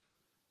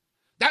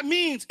 That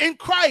means in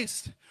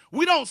Christ,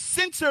 we don't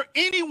center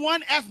any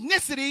one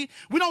ethnicity.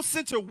 We don't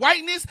center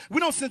whiteness. We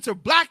don't center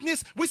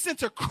blackness. We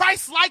center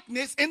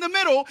Christ-likeness in the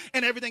middle,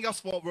 and everything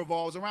else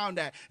revolves around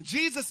that.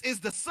 Jesus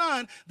is the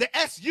Son, the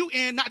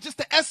S-U-N, not just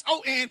the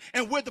S-O-N,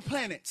 and we're the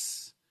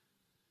planets.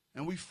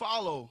 And we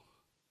follow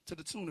to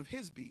the tune of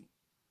his beat.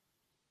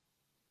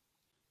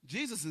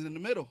 Jesus is in the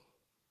middle.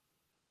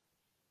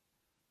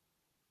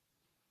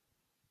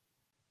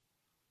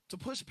 To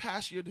push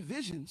past your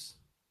divisions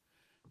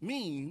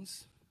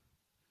means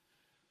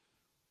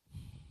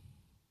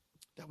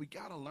that we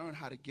got to learn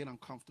how to get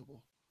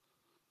uncomfortable.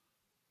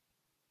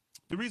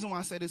 The reason why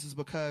I say this is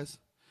because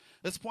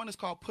this point is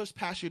called push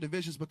past your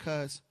divisions,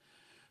 because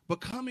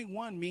becoming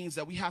one means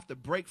that we have to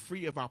break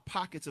free of our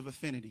pockets of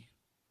affinity.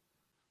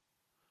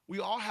 We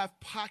all have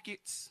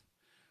pockets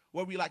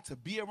where we like to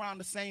be around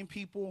the same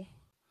people,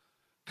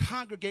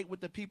 congregate with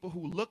the people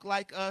who look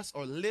like us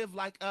or live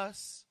like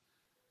us,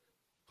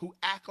 who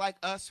act like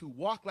us, who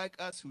walk like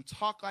us, who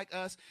talk like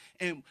us.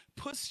 And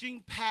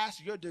pushing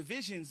past your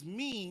divisions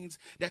means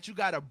that you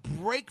got to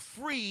break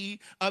free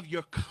of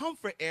your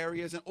comfort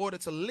areas in order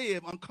to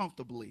live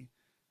uncomfortably.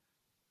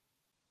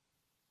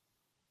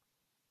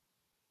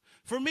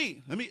 For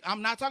me,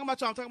 I'm not talking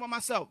about y'all, I'm talking about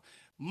myself.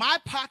 My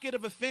pocket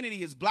of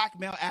affinity is black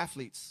male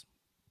athletes,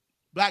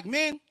 black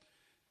men,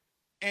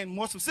 and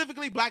more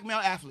specifically, black male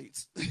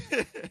athletes.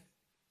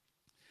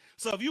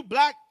 So if you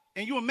black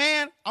and you a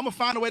man, I'm going to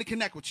find a way to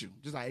connect with you.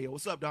 Just like, hey,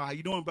 what's up, dog? How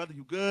you doing, brother?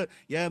 You good?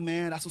 Yeah,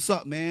 man, that's what's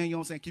up, man. You know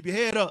what I'm saying? Keep your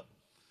head up.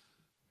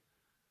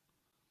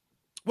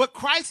 What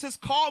Christ has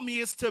called me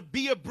is to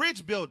be a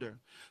bridge builder.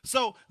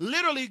 So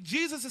literally,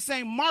 Jesus is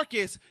saying,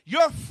 Marcus,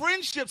 your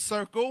friendship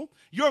circle,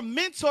 your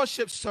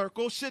mentorship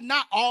circle should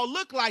not all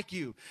look like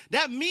you.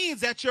 That means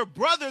that your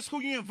brothers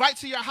who you invite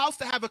to your house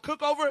to have a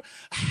cookover,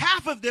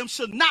 half of them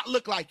should not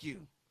look like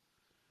you.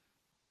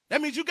 That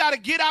means you got to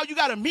get out, you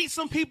got to meet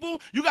some people,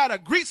 you got to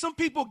greet some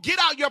people, get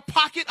out your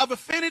pocket of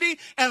affinity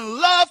and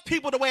love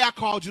people the way I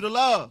called you to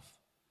love.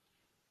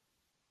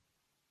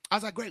 I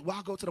was like, great, well,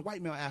 I'll go to the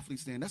white male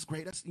athletes then. That's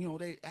great. That's, y'all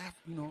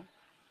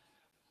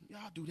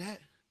do that.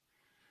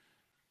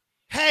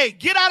 Hey,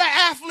 get out of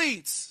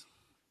athletes.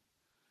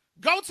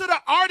 Go to the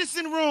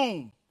artisan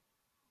room.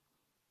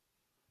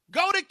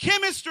 Go to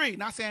chemistry.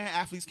 Not saying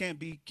athletes can't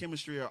be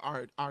chemistry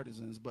or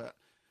artisans, but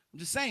I'm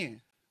just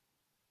saying.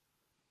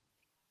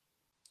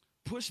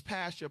 Push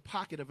past your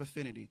pocket of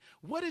affinity.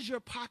 What is your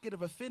pocket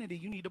of affinity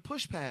you need to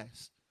push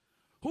past?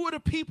 Who are the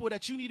people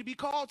that you need to be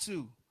called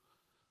to?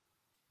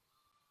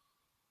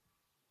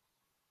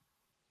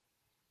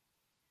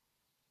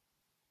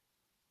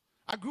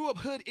 I grew up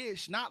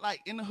hood-ish, not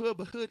like in the hood,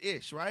 but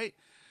hood-ish, right?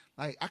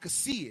 Like I could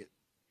see it.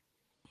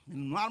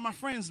 And a lot of my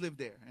friends live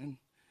there. And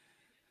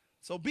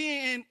so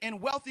being in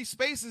wealthy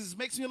spaces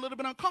makes me a little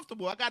bit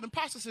uncomfortable. I got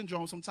imposter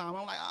syndrome sometimes.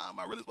 I'm like, am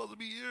I really supposed to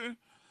be here?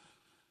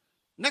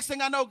 Next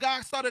thing I know,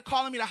 guys started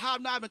calling me to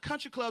hobnob in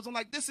country clubs. I'm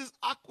like, this is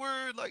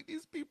awkward. Like,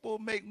 these people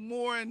make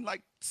more in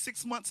like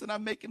 6 months than I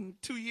make in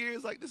 2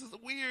 years. Like, this is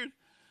weird.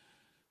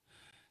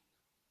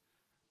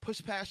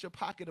 Push past your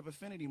pocket of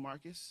affinity,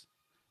 Marcus.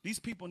 These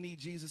people need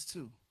Jesus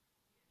too.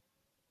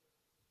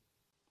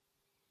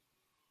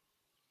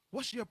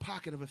 What's your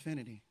pocket of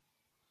affinity?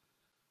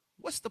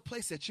 What's the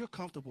place that you're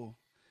comfortable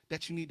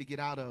that you need to get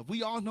out of?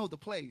 We all know the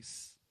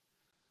place.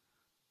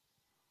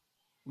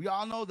 We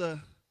all know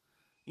the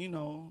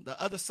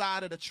other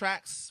side of the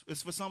tracks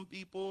is for some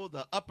people,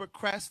 the upper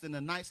crest and the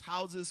nice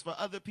houses for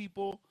other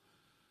people.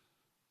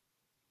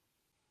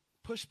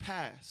 Push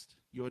past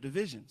your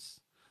divisions.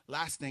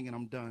 Last thing and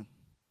I'm done.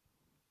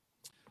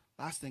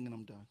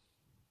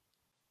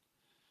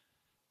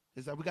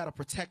 Is that we got to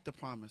protect the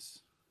promise.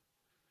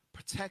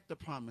 Protect the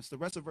promise. The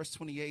rest of verse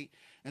 28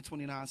 and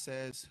 29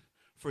 says,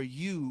 for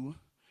you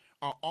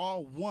are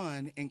all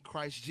one in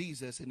Christ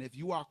Jesus. And if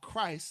you are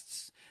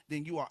Christ's,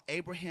 then you are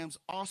Abraham's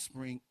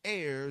offspring,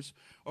 heirs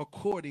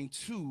according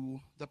to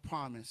the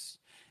promise.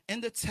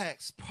 In the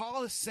text,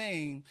 Paul is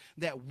saying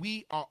that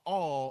we are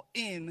all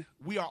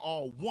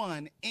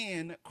one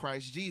in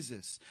Christ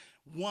Jesus.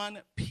 One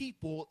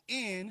people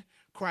in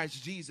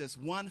Christ Jesus,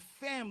 one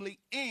family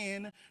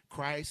in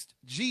Christ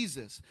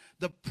Jesus.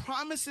 The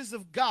promises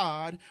of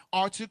God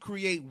are to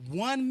create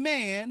one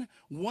man,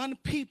 one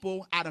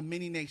people out of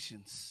many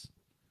nations,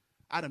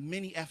 out of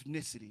many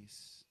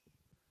ethnicities.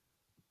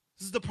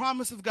 This is the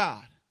promise of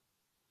God.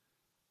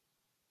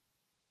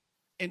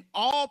 And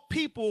all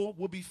people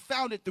will be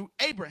founded through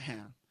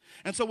Abraham.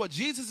 And so what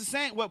Jesus is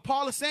saying, what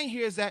Paul is saying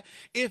here is that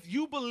if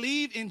you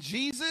believe in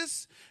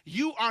Jesus,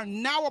 you are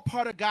now a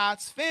part of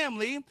God's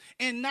family.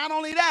 And not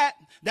only that,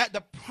 that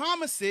the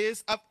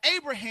promises of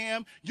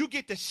Abraham, you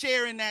get to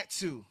share in that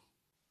too.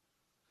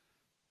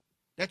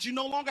 That you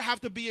no longer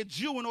have to be a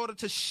Jew in order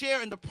to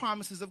share in the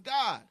promises of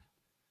God.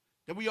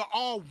 That we are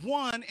all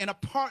one and a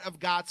part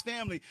of God's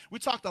family. We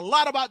talked a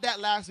lot about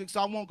that last week,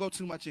 so I won't go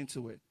too much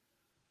into it.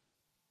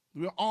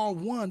 We are all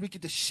one. We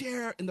get to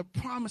share in the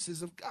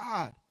promises of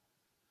God.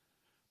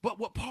 But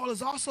what Paul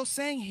is also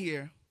saying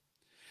here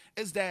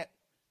is that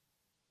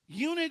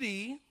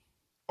unity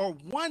or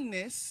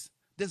oneness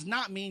does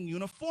not mean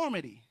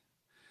uniformity.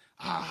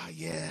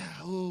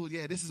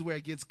 This is where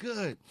it gets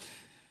good.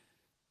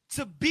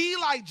 To be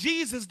like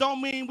Jesus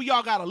don't mean we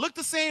all got to look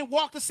the same,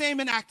 walk the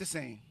same, and act the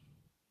same.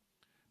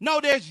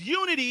 No, there's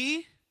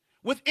unity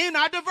within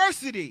our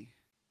diversity.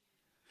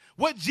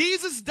 What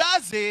Jesus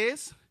does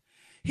is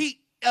he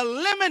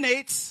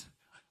eliminates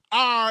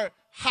our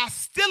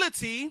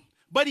hostility,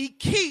 but he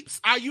keeps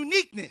our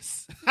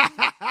uniqueness.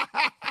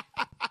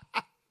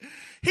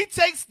 He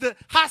takes the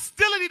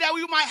hostility that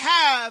we might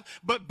have,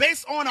 but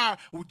based on our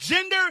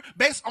gender,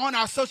 based on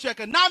our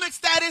socioeconomic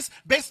status,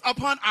 based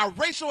upon our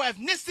racial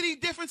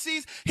ethnicity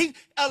differences, he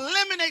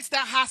eliminates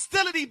that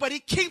hostility, but he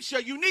keeps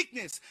your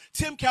uniqueness.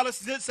 Tim Keller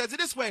says it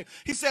this way.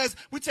 He says,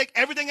 we take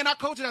everything in our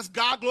culture that's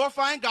God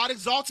glorifying, God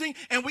exalting,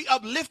 and we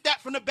uplift that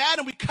from the bad,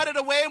 and we cut it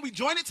away, and we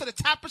join it to the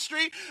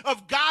tapestry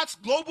of God's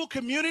global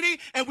community,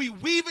 and we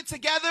weave it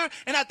together,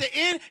 and at the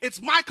end,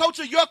 it's my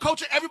culture, your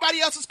culture,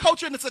 everybody else's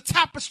culture, and it's a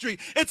tapestry.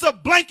 It's a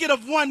blanket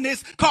of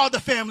oneness called the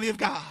family of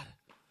God.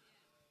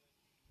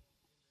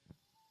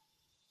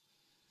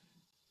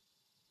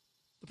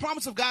 The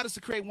promise of God is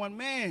to create one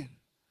man.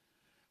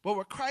 But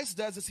what Christ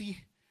does is he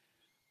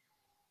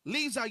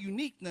leaves our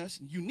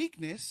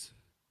uniqueness,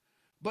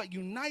 but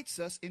unites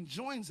us and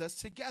joins us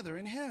together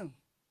in him.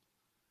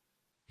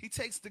 He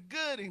takes the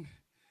good and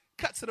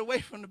cuts it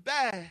away from the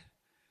bad.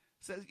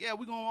 Says, yeah,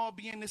 we're going to all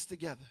be in this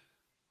together.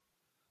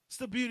 It's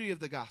the beauty of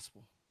the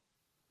gospel.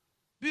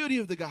 Beauty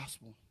of the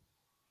gospel.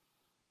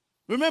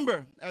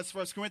 Remember, as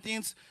 1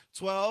 Corinthians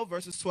 12,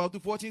 verses 12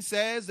 through 14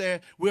 says,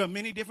 that we are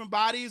many different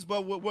bodies,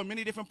 but we're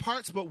many different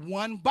parts, but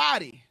one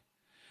body.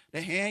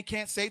 The hand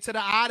can't say to the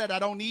eye that I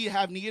don't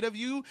have need of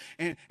you,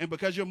 and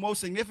because you're most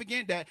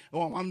significant, that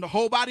I'm the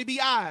whole body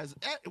be eyes.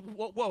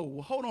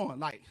 Whoa, hold on.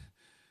 Like,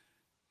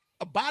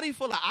 a body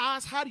full of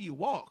eyes, how do you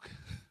walk?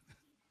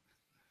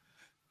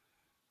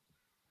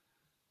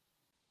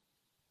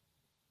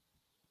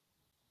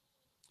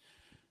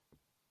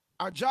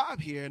 Our job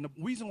here, and the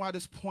reason why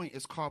this point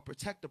is called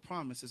protect the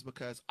promise, is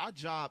because our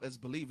job as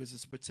believers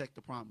is to protect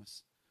the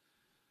promise.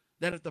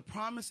 That if the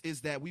promise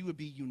is that we would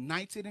be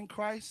united in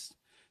Christ,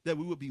 that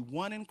we would be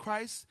one in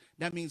Christ,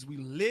 that means we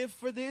live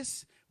for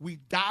this, we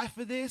die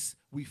for this,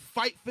 we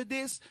fight for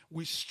this,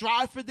 we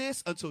strive for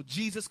this until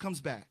Jesus comes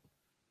back.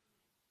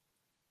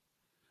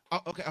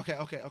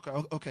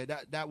 Okay.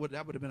 That would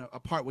have been a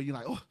part where you're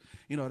like,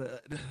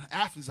 the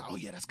athletes are,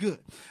 that's good.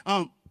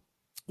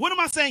 What am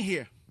I saying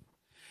here?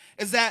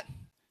 Is that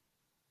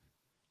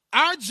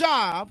our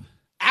job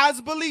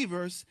as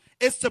believers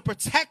is to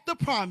protect the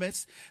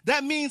promise.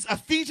 That means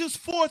Ephesians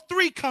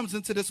 4:3 comes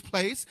into this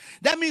place.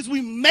 That means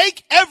we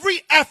make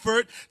every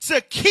effort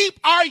to keep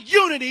our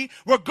unity,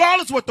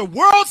 regardless what the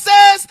world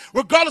says,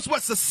 regardless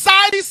what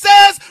society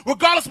says,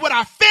 regardless what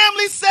our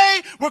families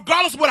say,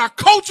 regardless what our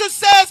culture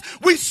says.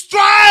 We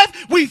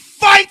strive, we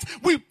fight,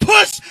 we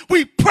push,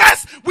 we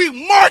press,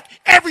 we mark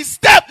every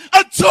step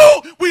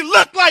until we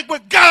look like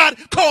what God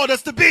called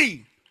us to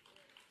be.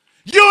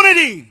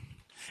 Unity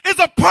is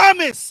a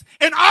promise,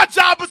 and our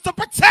job is to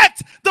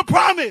protect the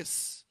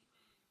promise.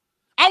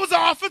 I was an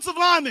offensive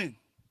lineman.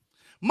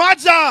 My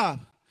job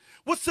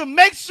was to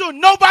make sure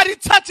nobody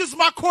touches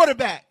my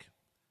quarterback.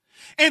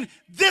 And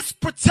this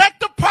protect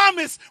the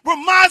promise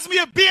reminds me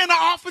of being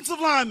an offensive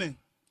lineman.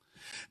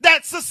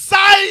 That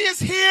society is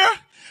here,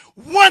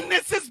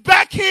 oneness is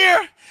back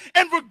here,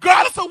 and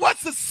regardless of what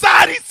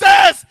society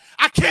says,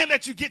 I can't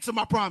let you get to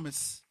my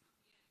promise.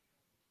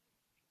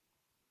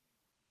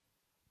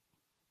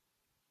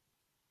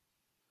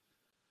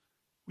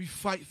 We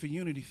fight for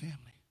unity,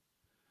 family.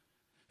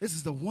 This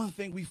is the one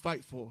thing we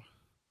fight for.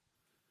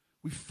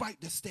 We fight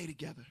to stay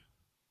together.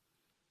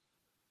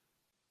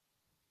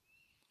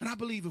 And I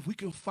believe if we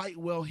can fight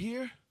well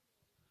here,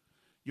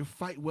 you'll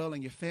fight well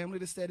in your family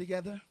to stay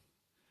together.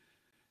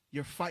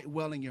 You'll fight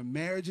well in your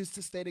marriages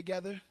to stay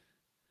together.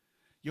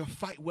 You'll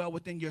fight well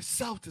within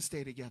yourself to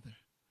stay together.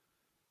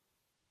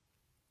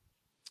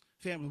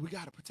 Family, we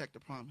got to protect the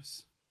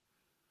promise.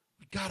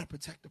 We got to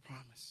protect the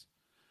promise.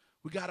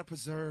 We got to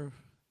preserve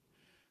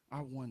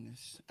our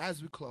oneness.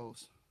 As we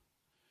close,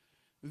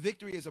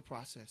 victory is a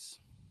process.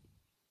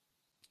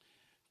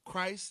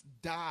 Christ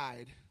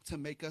died to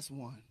make us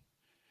one.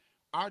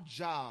 Our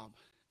job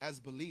as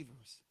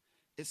believers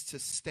is to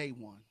stay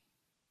one.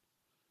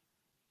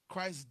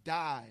 Christ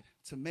died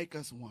to make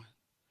us one.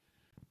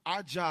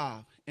 Our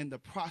job in the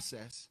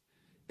process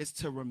is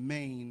to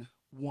remain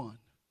one.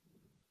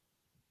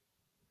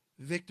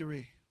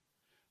 Victory,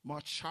 my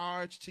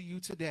charge to you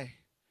today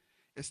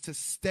is to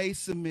stay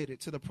submitted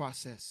to the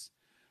process.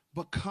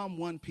 Become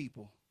one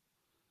people.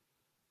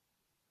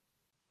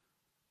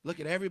 Look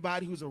at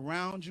everybody who's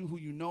around you, who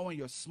you know in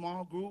your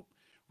small group.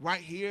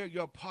 Right here,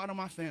 you're a part of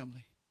my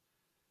family.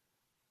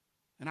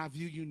 And I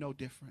view you no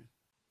different.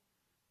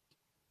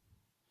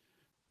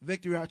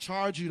 Victory, I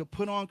charge you to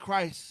put on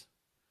Christ,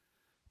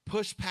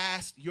 push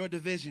past your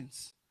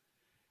divisions,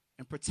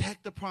 and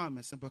protect the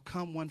promise and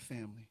become one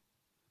family.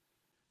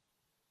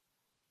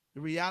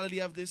 The reality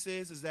of this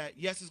is that,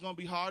 yes, it's going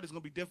to be hard, it's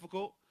going to be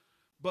difficult,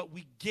 but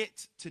we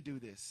get to do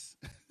this.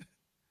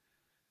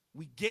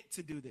 We get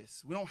to do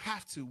this. We don't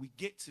have to, we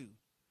get to.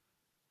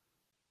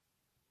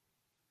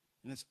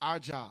 And it's our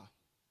job.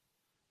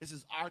 This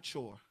is our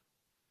chore.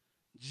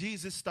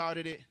 Jesus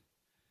started it.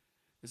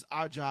 It's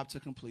our job to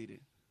complete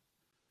it.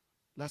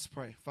 Let's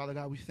pray. Father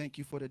God, we thank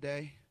you for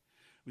today.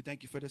 We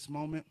thank you for this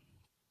moment.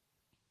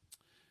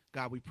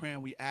 God, we pray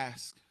and we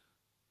ask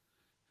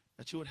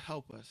that you would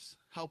help us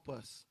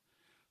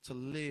to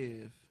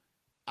live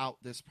out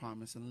this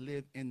promise and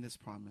live in this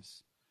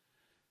promise.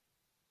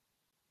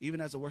 Even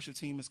as the worship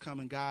team is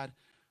coming, God,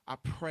 I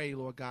pray,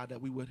 Lord God,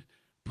 that we would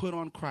put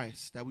on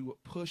Christ, that we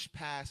would push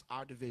past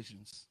our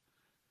divisions,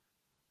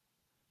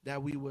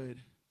 that we would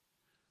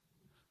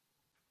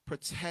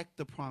protect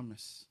the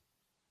promise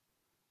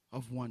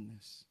of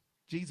oneness.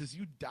 Jesus,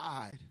 you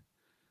died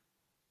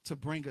to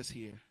bring us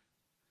here.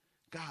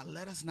 God,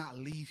 let us not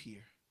leave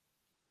here.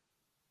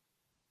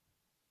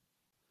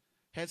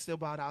 Head still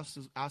bowed,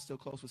 eyes still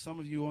closed. For some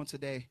of you on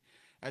today,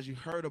 as you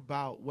heard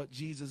about what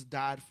Jesus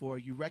died for,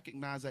 you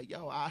recognize that,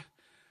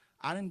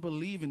 I didn't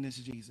believe in this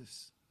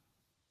Jesus.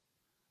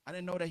 I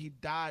didn't know that he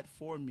died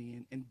for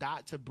me and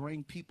died to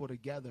bring people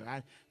together.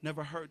 I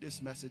never heard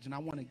this message, and I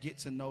want to get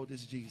to know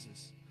this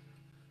Jesus.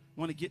 I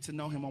want to get to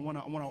know him. I want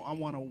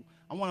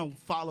to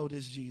follow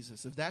this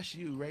Jesus. If that's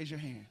you, raise your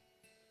hand.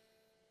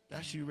 If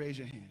that's you, raise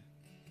your hand.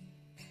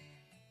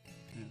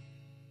 Yeah.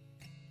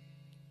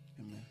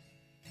 Amen.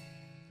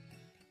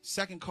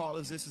 Second call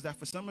is this, is that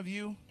for some of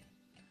you,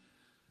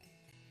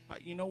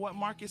 you know what,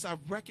 Marcus? I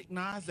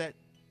recognize that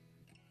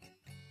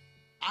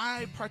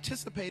I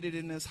participated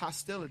in this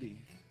hostility.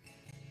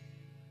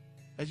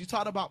 As you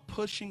talked about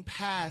pushing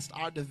past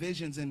our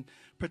divisions and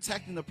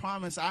protecting the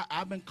promise,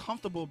 I've been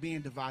comfortable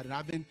being divided.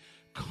 I've been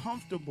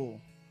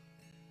comfortable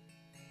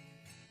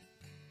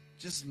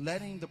just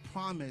letting the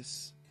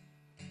promise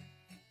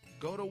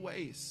go to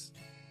waste.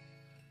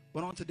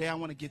 But on today, I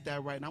want to get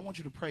that right, and I want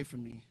you to pray for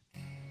me.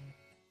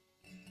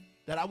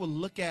 That I will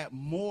look at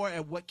more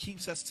at what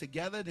keeps us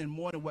together than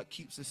more than what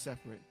keeps us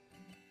separate.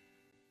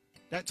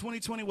 That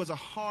 2020 was a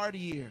hard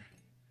year,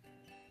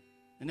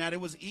 and that it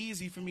was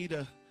easy for me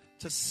to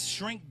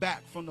shrink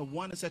back from the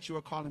oneness that you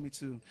are calling me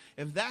to.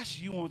 If that's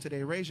you on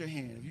today, raise your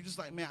hand. If you're just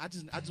like, man, I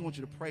just want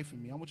you to pray for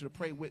me. I want you to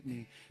pray with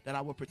me that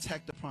I will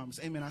protect the promise.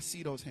 Amen. I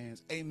see those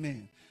hands.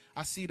 Amen.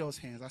 I see those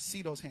hands. I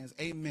see those hands.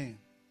 Amen.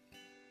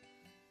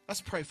 Let's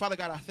pray. Father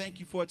God, I thank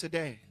you for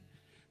today.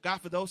 God,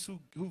 for those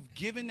who've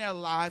given their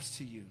lives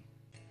to you,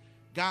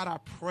 God, I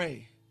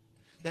pray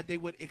that they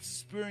would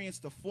experience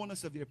the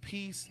fullness of your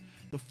peace,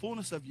 the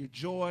fullness of your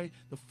joy,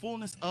 the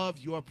fullness of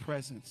your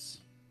presence.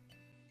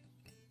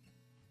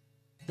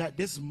 That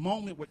this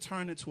moment would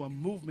turn into a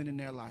movement in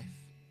their life.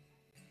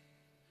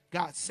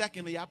 God,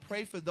 secondly, I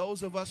pray for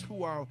those of us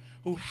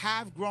who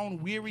have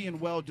grown weary in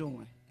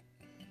well-doing.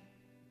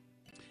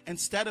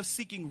 Instead of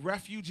seeking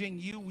refuge in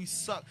you, we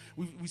sought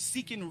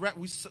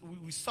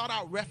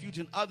out refuge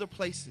in other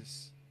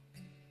places.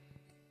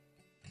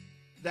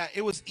 That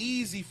it was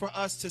easy for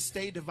us to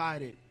stay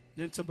divided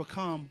than to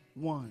become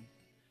one.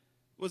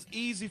 It was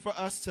easy for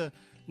us to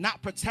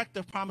not protect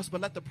the promise,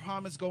 but let the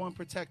promise go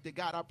unprotected.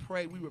 God, I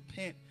pray we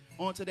repent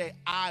on today.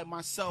 I,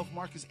 myself,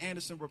 Marcus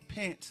Anderson,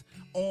 repent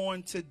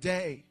on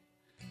today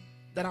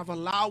that I've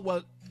allowed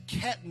what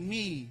kept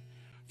me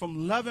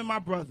from loving my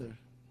brother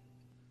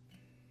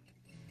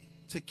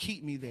to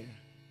keep me there.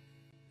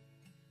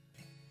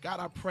 God,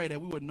 I pray that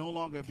we would no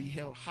longer be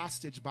held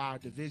hostage by our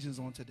divisions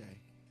on today.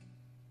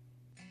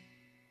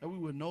 That we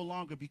would no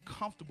longer be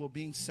comfortable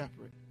being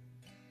separate.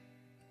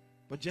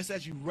 But just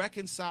as you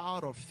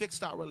reconciled or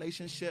fixed our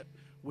relationship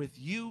with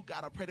you,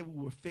 God, I pray that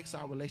we would fix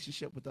our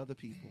relationship with other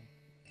people.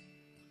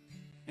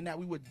 And that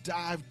we would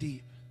dive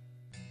deep.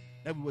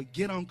 That we would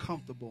get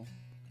uncomfortable.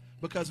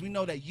 Because we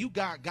know that you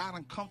got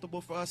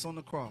uncomfortable for us on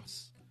the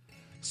cross.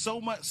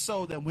 So much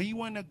so that when you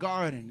were in the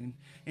garden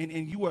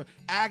and you were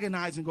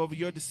agonizing over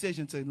your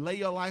decision to lay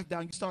your life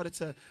down, you started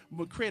to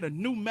create a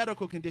new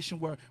medical condition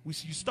where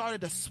you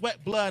started to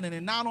sweat blood. And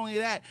then not only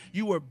that,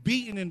 you were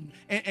beaten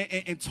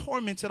and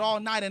tormented all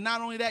night. And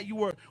not only that, you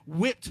were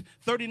whipped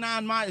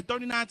 39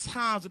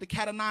 times with the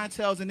cat of nine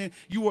tails. And then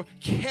you were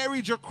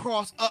carried your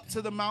cross up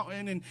to the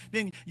mountain. And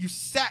then you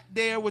sat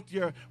there with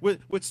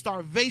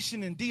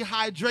starvation and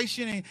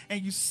dehydration.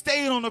 And you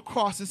stayed on the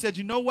cross and said,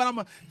 you know what, I'm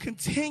going to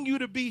continue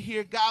to be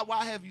here. God,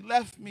 why have you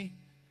left me?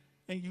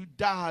 And you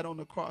died on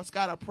the cross.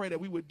 God, I pray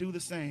that we would do the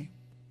same.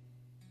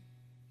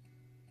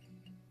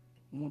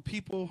 When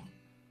people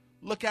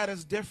look at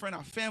us different,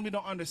 our family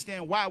don't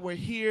understand why we're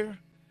here,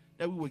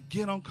 that we would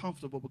get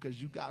uncomfortable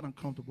because you got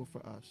uncomfortable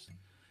for us.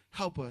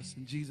 Help us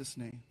in Jesus'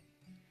 name.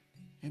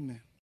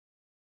 Amen.